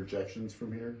few interjections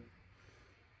from here?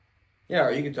 Yeah,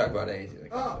 or you can talk about anything.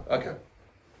 Oh, Okay.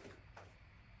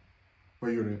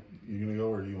 Where you gonna go,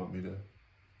 or do you want me to?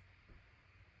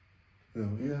 Oh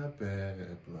yeah, bad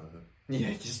blood.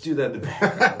 Yeah, just do that in the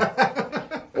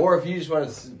background. Or if you just want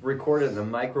to record it in the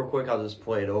mic real quick, I'll just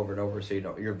play it over and over so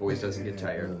your voice doesn't get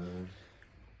tired.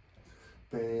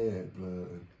 Bad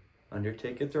blood.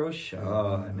 Undertaker throws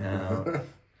Shawn out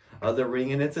of the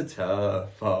ring, and it's a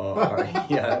tough part.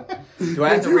 Yeah. Do I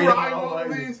have Did to you read write it all of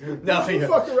like- these? No, Did you yeah.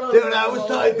 fuck around Dude, with I all was of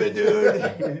typing,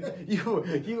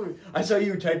 these? dude. I saw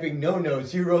you were typing no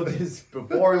notes. You wrote this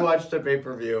before we watched the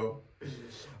pay-per-view.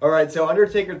 All right, so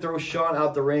Undertaker throws Shawn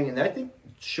out the ring, and I think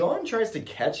Shawn tries to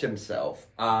catch himself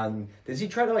on. Does he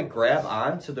try to like grab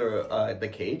onto the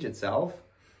cage itself?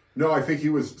 No, I think he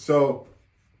was. So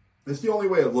it's the only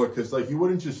way it looked, because like you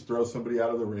wouldn't just throw somebody out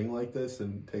of the ring like this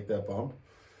and take that bump.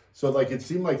 So like it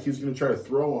seemed like he was going to try to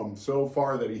throw him so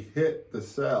far that he hit the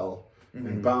cell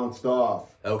and bounced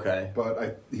off, Okay.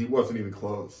 but he wasn't even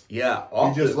close. Yeah.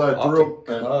 He just let it through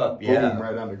and cup, boom, yeah.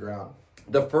 right on the ground.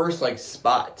 The first like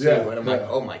spot too, Yeah, and I'm like, yeah.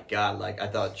 oh my god! Like I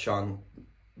thought Shawn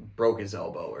broke his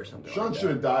elbow or something. Sean like should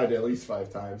that. have died at least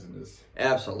 5 times in this.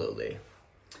 Absolutely.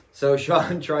 So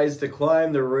Shawn tries to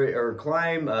climb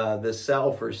the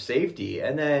cell for safety,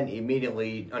 and then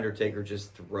immediately Undertaker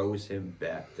just throws him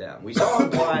back down. We saw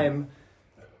him climb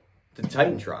the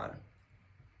Titantron.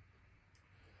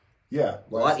 Yeah,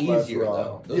 a lot easier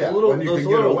though. Those when you can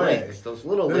get away. Links, those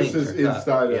little links. This is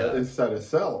are inside a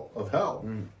cell of hell.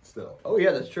 Still. Oh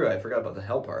yeah, that's true. I forgot about the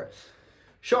hell part.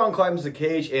 Shawn climbs the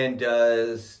cage and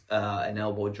does an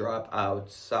elbow drop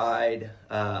outside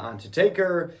onto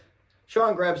Taker.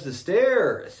 Shawn grabs the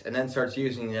stairs and then starts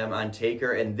using them on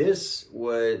Taker. And this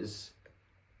was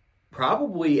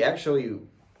probably actually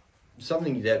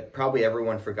something that probably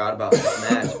everyone forgot about in this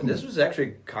match. But this was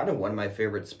actually kind of one of my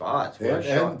favorite spots.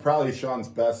 And probably Shawn's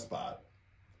best spot.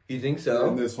 You think so?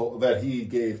 In this whole that he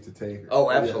gave to Taker. Oh,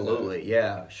 absolutely,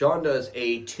 yeah. Shawn does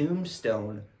a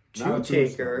tombstone to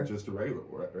Taker. Just a regular,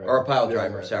 right? Or a pile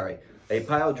driver, sorry. A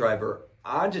pile driver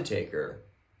onto Taker,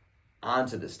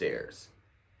 onto the stairs.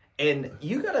 And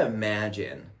you gotta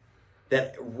imagine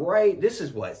that this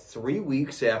is 3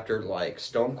 weeks after like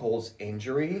Stone Cold's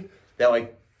injury, that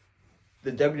like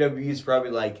the WWE's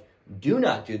probably like, do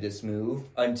not do this move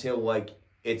until like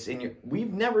it's in your.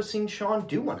 We've never seen Shawn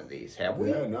do one of these, have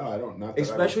we? Yeah, no, I don't. Not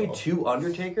especially to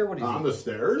Undertaker. What do you on the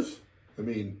stairs? I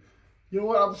mean, you know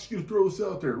what? I'm just gonna throw this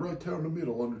out there, right down the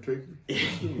middle, Undertaker.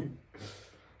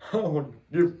 Oh,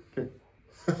 you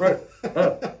right.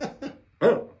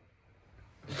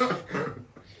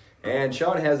 And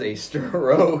Shawn has a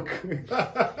stroke.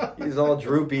 He's all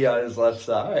droopy on his left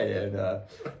side, and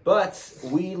but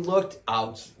we looked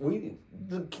out.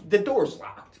 The door's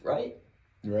locked, right?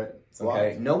 Right. It's okay.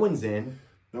 locked. No one's in.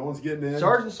 No one's getting in.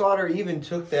 Sergeant Slaughter even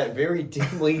took that very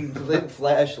dimly lit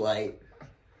flashlight,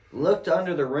 looked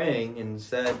under the ring, and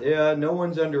said, "Yeah, no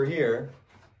one's under here."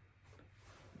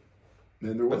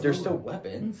 But there's still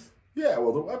weapons. Yeah,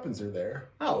 well, the weapons are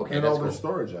there. Oh, okay. And that's all their cool.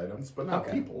 storage items, but not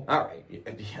people. All right.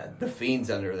 Yeah, the Fiend's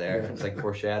under there. It's like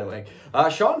foreshadowing.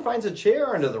 Shawn finds a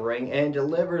chair under the ring and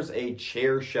delivers a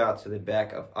chair shot to the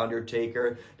back of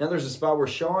Undertaker. Now there's a spot where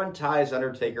Shawn ties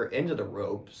Undertaker into the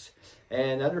ropes,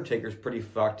 and Undertaker's pretty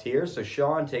fucked here, so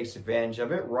Shawn takes advantage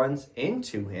of it, runs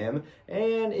into him,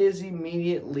 and is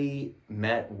immediately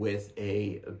met with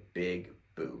a big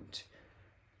boot.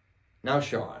 Now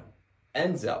Shawn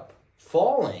ends up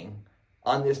falling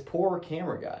on this poor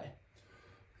camera guy.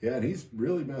 Yeah, and he's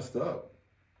really messed up.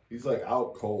 He's like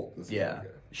out cold. Yeah.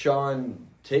 Shawn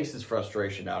takes his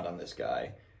frustration out on this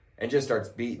guy and just starts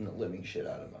beating the living shit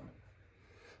out of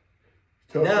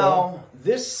him. Now,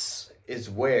 this is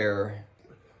where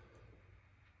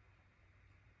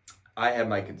I have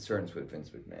my concerns with Vince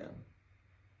McMahon.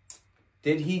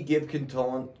 Did he give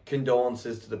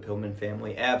condolences to the Pillman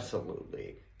family?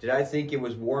 Absolutely. Did I think it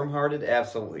was warm-hearted?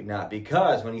 Absolutely not.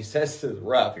 Because when he says to the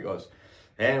ref, he goes,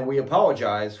 and we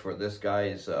apologize for this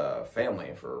guy's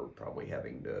family for probably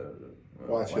having to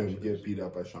watch him get beat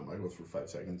up by Shawn Michaels for 5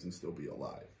 seconds and still be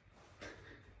alive.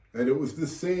 And it was the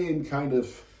same kind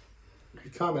of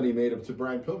comment he made up to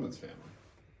Brian Pillman's family.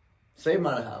 Same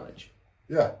amount of homage.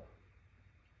 Yeah.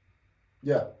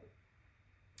 Yeah.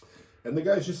 And the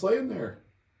guy's just laying there.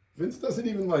 Vince doesn't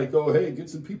even like, oh, hey, get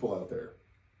some people out there.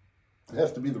 It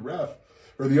has to be the ref.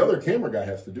 Or the other camera guy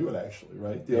has to do it, actually,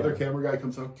 right? The other camera guy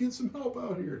comes out, get some help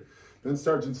out here. Then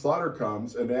Sergeant Slaughter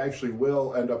comes, and they actually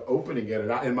will end up opening it.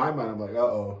 And in my mind, I'm like,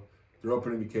 uh-oh, they're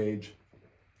opening the cage.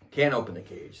 Can't open the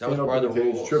cage. That was part of the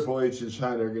rules. Triple H and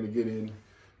China are going to get in.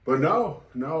 But no,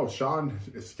 Shawn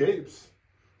escapes.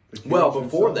 Well,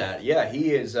 before that, yeah,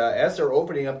 he is, as they're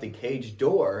opening up the cage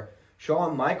door,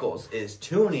 Shawn Michaels is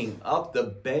tuning up the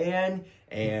band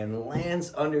and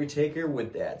lands Undertaker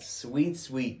with that sweet,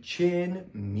 sweet chin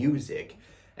music.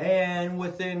 And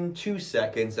within 2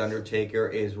 seconds, Undertaker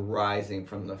is rising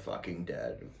from the fucking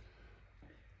dead.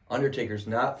 Undertaker's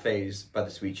not fazed by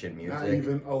the sweet chin music. Not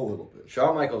even a little bit.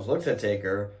 Shawn Michaels looks at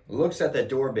Taker, looks at that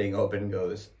door being open, and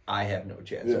goes, I have no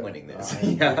chance of winning this.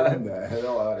 I'm getting the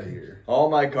hell out of here. All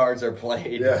my cards are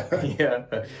played. Yeah.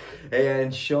 Yeah.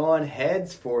 And Shawn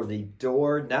heads for the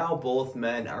door. Now both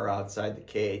men are outside the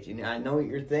cage. And I know what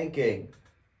you're thinking.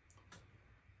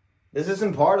 This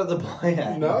isn't part of the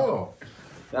plan. No.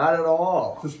 Not at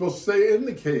all. They're supposed to stay in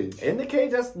the cage. In the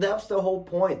cage, that's the whole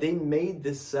point. They made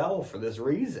this cell for this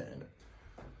reason.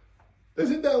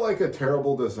 Isn't that like a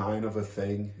terrible design of a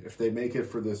thing? If they make it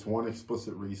for this one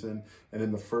explicit reason, and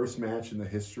in the first match in the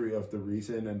history of the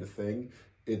reason and the thing,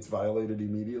 it's violated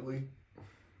immediately?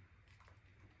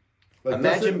 Like,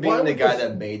 imagine being the guy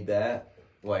that made that.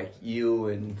 Like you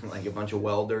and like a bunch of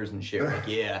welders and shit. Like,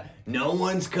 yeah, no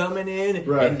one's coming in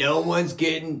and no one's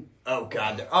getting... Oh,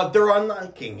 God, they're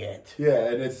unlocking it. Yeah,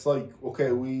 and it's like,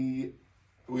 okay, we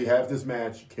we have this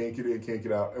match, can't get in, can't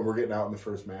get out, and we're getting out in the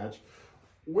first match.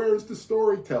 Where's the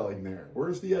storytelling there?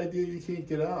 Where's the idea you can't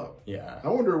get out? Yeah. I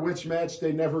wonder which match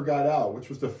they never got out, which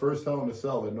was the first Hell in a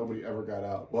Cell that nobody ever got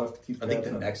out. We'll have to keep I think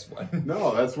the next one.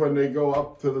 No, that's when they go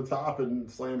up to the top and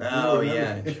slam through. Oh,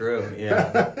 yeah, true.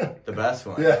 Yeah. The best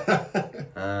one.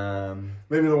 Yeah.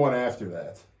 Maybe the one after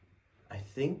that. I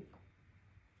think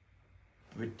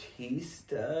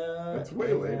Batista. That's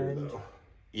way later, though.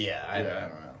 Yeah, I don't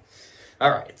know.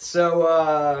 All right,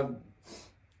 so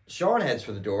Shawn heads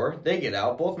for the door. They get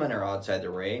out. Both men are outside the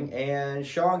ring, and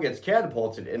Shawn gets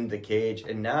catapulted into the cage,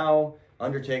 and now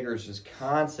Undertaker is just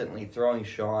constantly throwing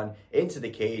Shawn into the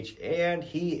cage, and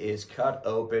he is cut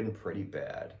open pretty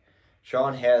bad.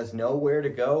 Shawn has nowhere to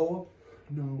go.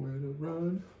 Nowhere to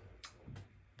run.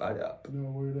 But up.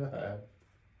 Nowhere to hide.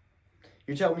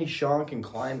 You're telling me Shawn can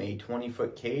climb a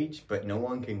 20-foot cage, but no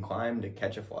one can climb to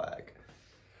catch a flag?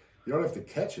 You don't have to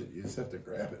catch it. You just have to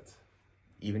grab it.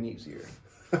 Even easier.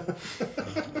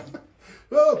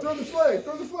 Oh, throw the flag!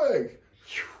 Throw the flag!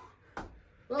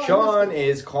 Oh, Shawn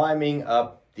is climbing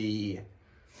up the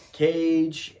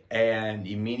cage, and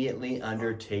immediately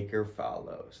Undertaker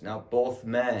follows. Now, both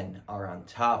men are on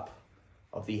top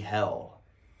of the Hell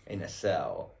in a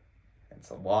Cell.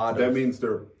 It's a lot That means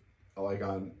they're like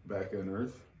back on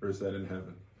Earth, or is that in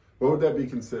heaven? What would that be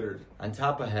considered? On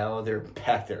top of Hell, they're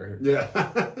back there. Yeah.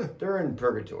 They're in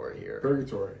purgatory here.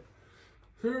 Purgatory.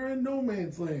 They're in no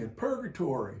man's land.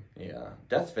 Purgatory. Yeah.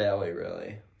 Death Valley,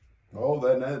 really. Oh,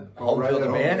 then Home field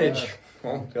advantage.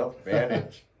 Home field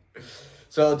advantage.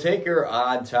 So Taker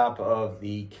on top of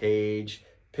the cage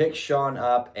picks Shawn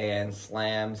up and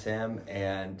slams him.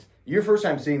 And your first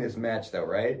time seeing this match, though,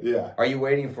 right? Yeah. Are you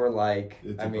waiting for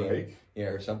break? Yeah,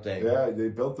 or something. Yeah, they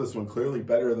built this one clearly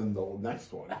better than the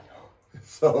next one. I know.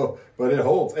 So, but it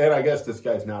holds. And I guess this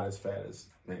guy's not as fat as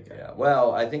Mankind. Yeah.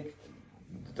 Well, I think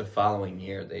the following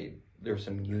year there were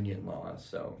some union laws,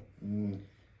 so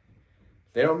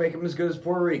they don't make them as good as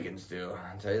Puerto Ricans do.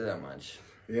 I'll tell you that much.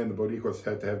 Yeah, and the Boricuas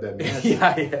had to have that match.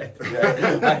 yeah.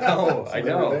 I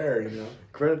know. There, you know.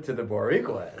 Credit to the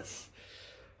Boricuas.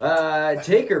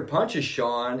 Taker punches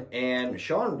Shawn, and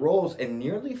Shawn rolls and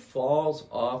nearly falls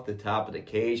off the top of the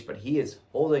cage, but he is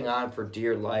holding on for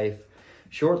dear life.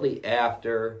 Shortly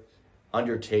after,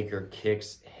 Undertaker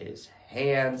kicks his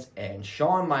hands, and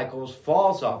Shawn Michaels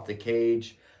falls off the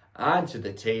cage onto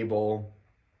the table,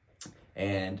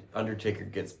 and Undertaker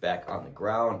gets back on the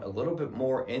ground. A little bit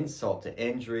more insult to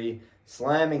injury,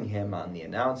 slamming him on the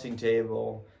announcing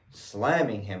table,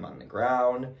 slamming him on the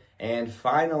ground, and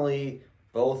finally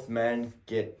both men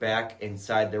get back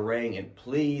inside the ring, and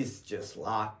please just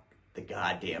lock the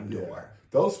goddamn door. Yeah.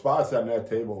 Those spots on that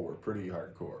table were pretty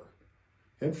hardcore.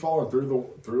 Him falling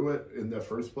through it in the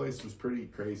first place was pretty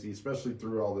crazy, especially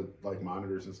through all the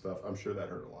monitors and stuff. I'm sure that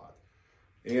hurt a lot.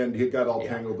 And he got all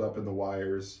tangled up in the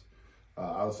wires.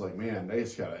 I was like, man, they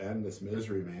just got to end this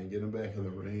misery, man. Get him back in the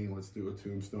ring. Let's do a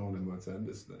tombstone and let's end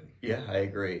this thing. Yeah, I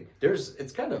agree.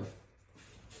 It's kind of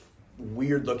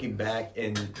weird looking back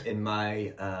in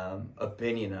my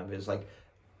opinion of it. It's like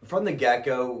from the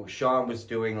get-go, Shawn was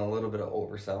doing a little bit of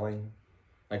overselling.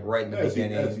 Like right in the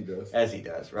beginning. As he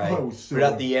does, right? But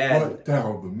at the end, right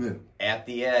down the middle. At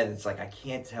the end, it's like I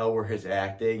can't tell where his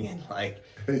acting and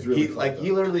He's really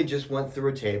he literally just went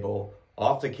through a table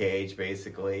off the cage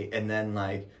basically, and then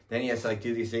he has to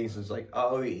do these things. And it's like,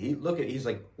 oh, he's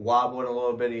like wobbling a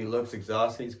little bit. He looks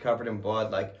exhausted. He's covered in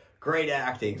blood. Like great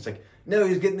acting. It's like no,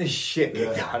 he's getting the shit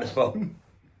kicked out of him.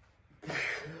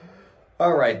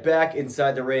 All right, back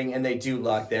inside the ring, and they do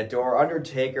lock that door.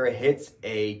 Undertaker hits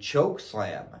a choke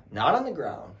slam, not on the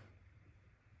ground,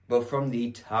 but from the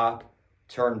top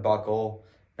turnbuckle.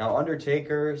 Now,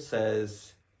 Undertaker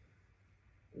says,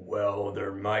 well,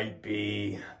 there might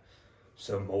be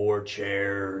some more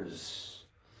chairs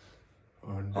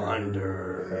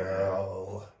under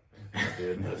hell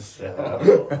in the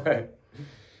cell.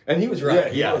 And he was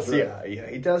right. Yeah,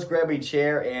 he does grab a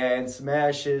chair and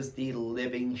smashes the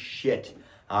living shit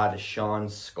out of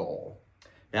Shawn's skull.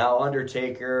 Now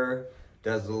Undertaker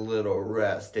does a little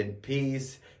rest in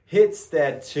peace, hits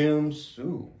that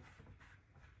tombstone.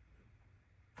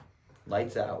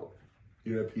 Lights out.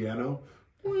 You know piano?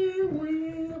 I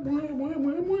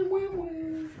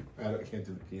can't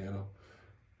do the piano.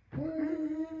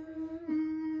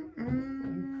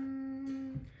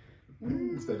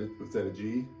 Was that a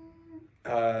G?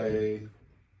 A,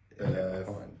 F.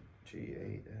 Hold on. G,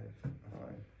 A, F.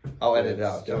 I'll edit it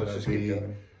out. Let's just keep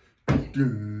going.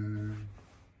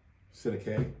 Is that a K?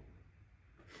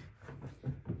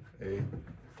 A. And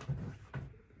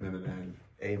then an N.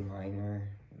 A minor.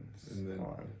 And then,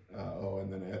 and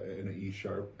then an E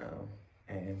sharp. Oh.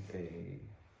 And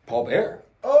Paul Bear.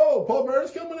 Oh, Paul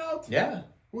Bear's coming out? Yeah.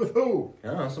 With who? I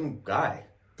don't know, some guy.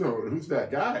 Dude, who's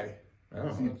that guy? I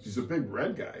don't know. He's a big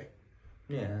red guy.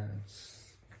 Yeah.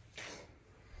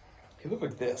 He looked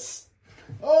like this.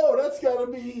 Oh, that's gotta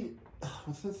be...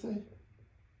 What's that say?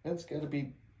 That's gotta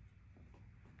be...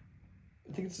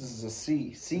 I think this is a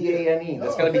C. C-A-N-E.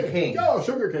 That's gotta be Kane. Oh,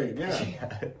 Sugar Cane,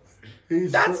 yeah.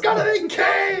 That's gotta be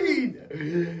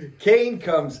Kane! Kane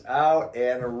comes out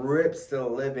and rips the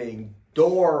living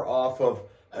door off of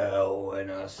Hell in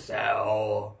a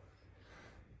Cell.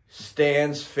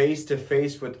 Stands face to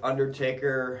face with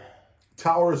Undertaker.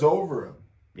 Towers over him.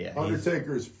 Yeah,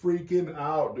 Undertaker's freaking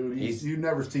out, dude. You've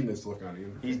never seen this look on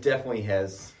him. He definitely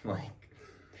has, like...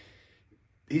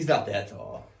 He's not that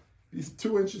tall. He's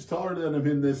 2 inches taller than him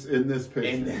in this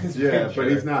picture. Yeah, but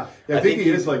he's not. I think he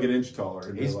is like an inch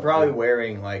taller. He's probably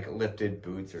wearing like lifted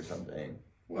boots or something.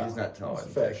 Well, he's not taller.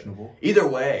 He's fashionable. Either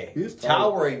way, he's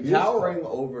towering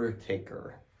over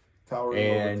Taker.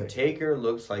 And Taker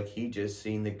looks like he just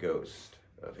seen the ghost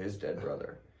of his dead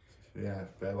brother. Yeah,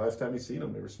 that last time he seen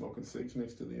him, they were smoking cigs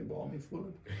next to the embalming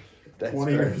fluid. That's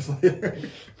 20 years later.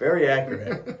 Very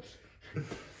accurate.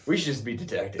 We should just be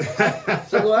detectives.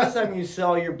 So the last time you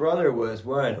saw your brother was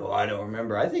when? Oh, I don't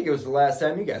remember. I think it was the last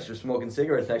time you guys were smoking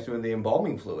cigarettes next to him in the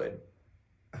embalming fluid.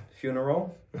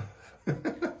 Funeral?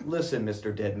 Listen,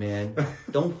 Mr. Dead Man,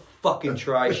 don't fucking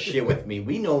try shit with me.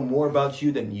 We know more about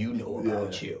you than you know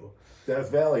about you.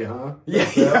 Death Valley, huh?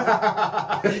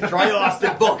 Yeah. Try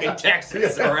Austin Book in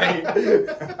Texas, all right?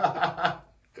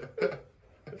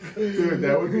 Dude,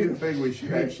 that would be the thing we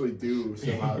should actually do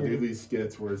somehow. Do these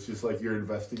skits where it's just like you're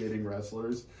investigating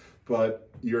wrestlers, but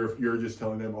you're just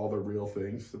telling them all the real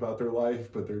things about their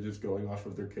life, but they're just going off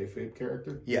of their kayfabe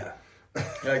character. Yeah.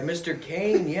 You're like, Mr.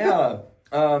 Kane,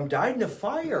 died in a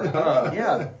fire.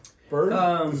 Yeah.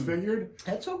 Bird disfigured?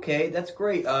 That's okay. That's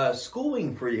great.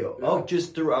 Schooling for you. Yeah. Oh,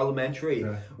 just through elementary.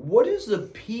 Yeah. What is the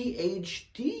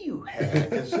PhD you had?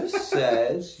 Because this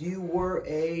says you were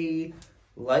a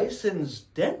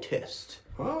licensed dentist.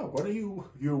 Huh? What are you?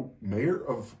 You're mayor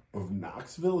of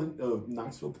Knoxville,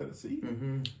 Tennessee?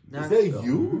 Mm-hmm. Is that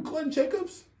you, Glenn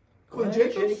Jacobs? Glenn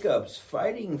Jacobs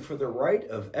fighting for the right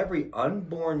of every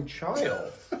unborn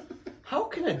child. How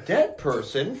can a dead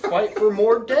person fight for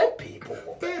more dead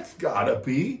people? That's gotta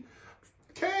be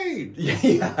Kane.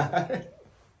 Yeah.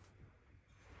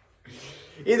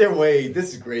 Either way,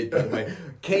 this is great, by the way.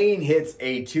 Kane hits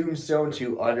a tombstone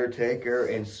to Undertaker,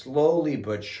 and slowly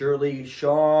but surely,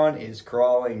 Shawn is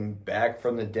crawling back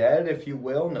from the dead, if you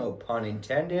will, no pun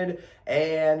intended,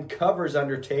 and covers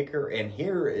Undertaker, and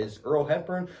here is Earl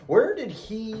Hebron. Where did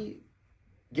he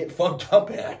get fucked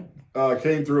up at?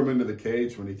 Kane threw him into the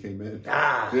cage when he came in.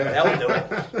 That'll do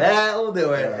it. That'll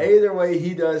do it. Yeah. Either way,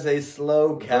 he does a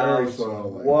slow count. Very slow,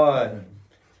 like, 1.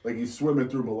 Like he's swimming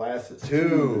through molasses.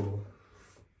 2.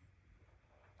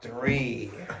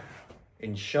 3.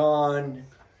 And Shawn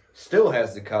still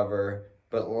has the cover,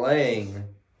 but laying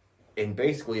in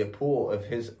basically a pool of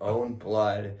his own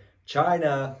blood.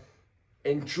 Chyna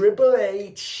and Triple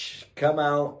H come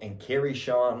out and carry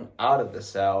Shawn out of the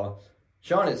cell.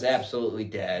 Shawn is absolutely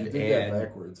dead. You did that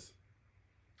backwards.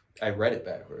 I read it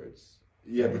backwards.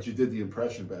 Yeah, but you did the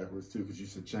impression backwards too, because you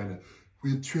said Chyna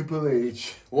with Triple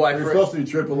H. Well, you're supposed to be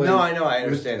Triple H. No, I know, I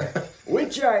understand that. With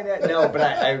Chyna, no, but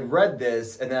I read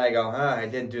this and then I go, I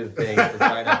didn't do the thing for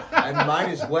Chyna. I might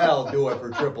as well do it for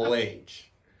Triple H.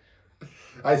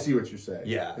 I see what you're saying.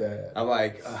 Yeah. I'm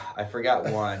like, I forgot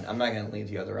one. I'm not gonna leave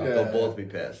the other out. They'll both be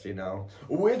pissed, you know.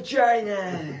 With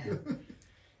Chyna.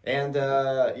 And,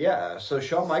 so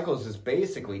Shawn Michaels is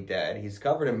basically dead. He's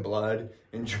covered in blood,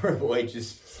 and Triple H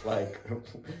is just like,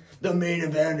 the main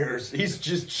eventers. He's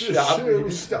just chopping.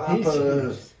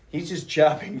 He's just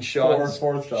chopping Shawn's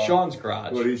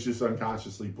crotch. But he's just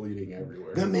unconsciously bleeding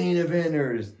everywhere. The main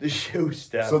eventers, the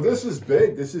showstoppers. So this is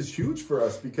big. This is huge for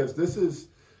us, because this is,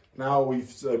 now we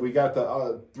got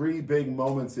the 3 big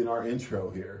moments in our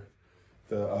intro here.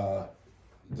 The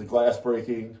glass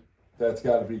breaking. That's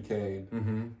got to be Kane.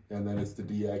 Mm-hmm. And then it's the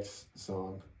DX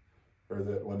song, or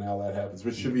when now that happens,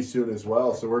 which should be soon as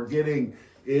well. So we're getting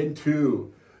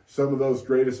into some of those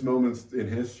greatest moments in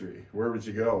history. Where would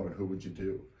you go and who would you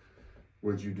do?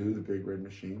 Would you do the Big Red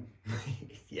Machine?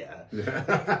 Yeah.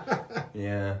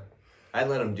 Yeah. I'd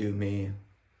let him do me.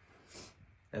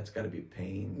 That's got to be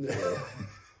pain.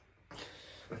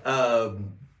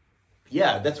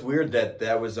 Yeah, that's weird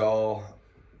that was all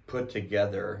put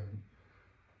together.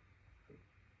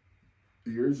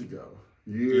 Years ago,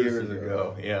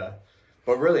 yeah.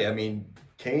 But really, I mean,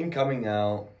 Kane coming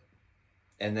out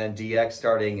and then DX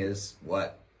starting is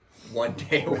what, 1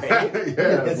 day away?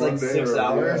 Yeah, it's like 6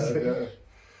 hours.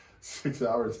 6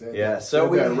 hours. Yeah, so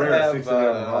we have, 6 a.m.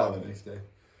 Raw the next day.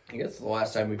 I guess the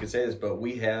last time we could say this, but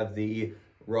we have the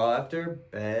Raw after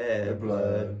Bad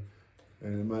Blood.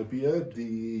 And it might be a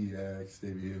DX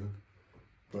debut.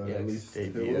 But at least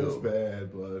it was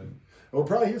Bad Blood. And we'll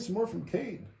probably hear some more from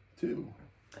Kane, too.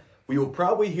 We will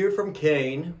probably hear from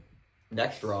Kane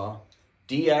next Raw.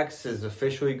 DX is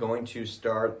officially going to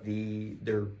start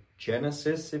their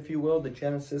Genesis, if you will, the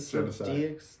Genesis Genocide. of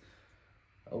DX.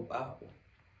 Oh, wow.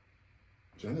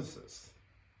 Genesis.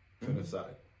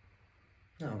 Genocide.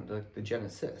 No, the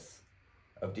Genesis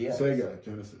of DX. Sega,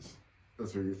 Genesis.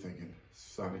 That's what you're thinking.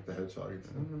 Sonic the Hedgehog.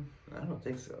 I don't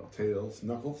think so. Tails,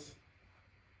 Knuckles.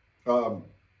 Mortal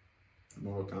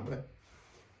Kombat.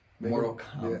 Mortal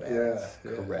Kombat.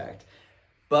 Yeah. Correct.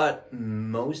 But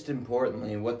most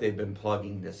importantly, what they've been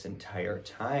plugging this entire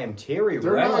time, Terry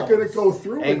They're Reynolds not going to go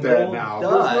through with that now.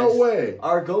 There's no way.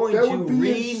 Are going that to would be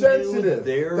renew insensitive.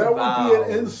 their That vows. would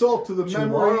be an insult to the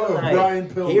memory of Brian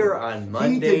Pillman. Here on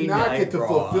Monday he did not Night get to Raw.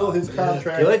 fulfill his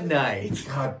contract. Good night.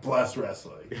 God bless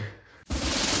wrestling.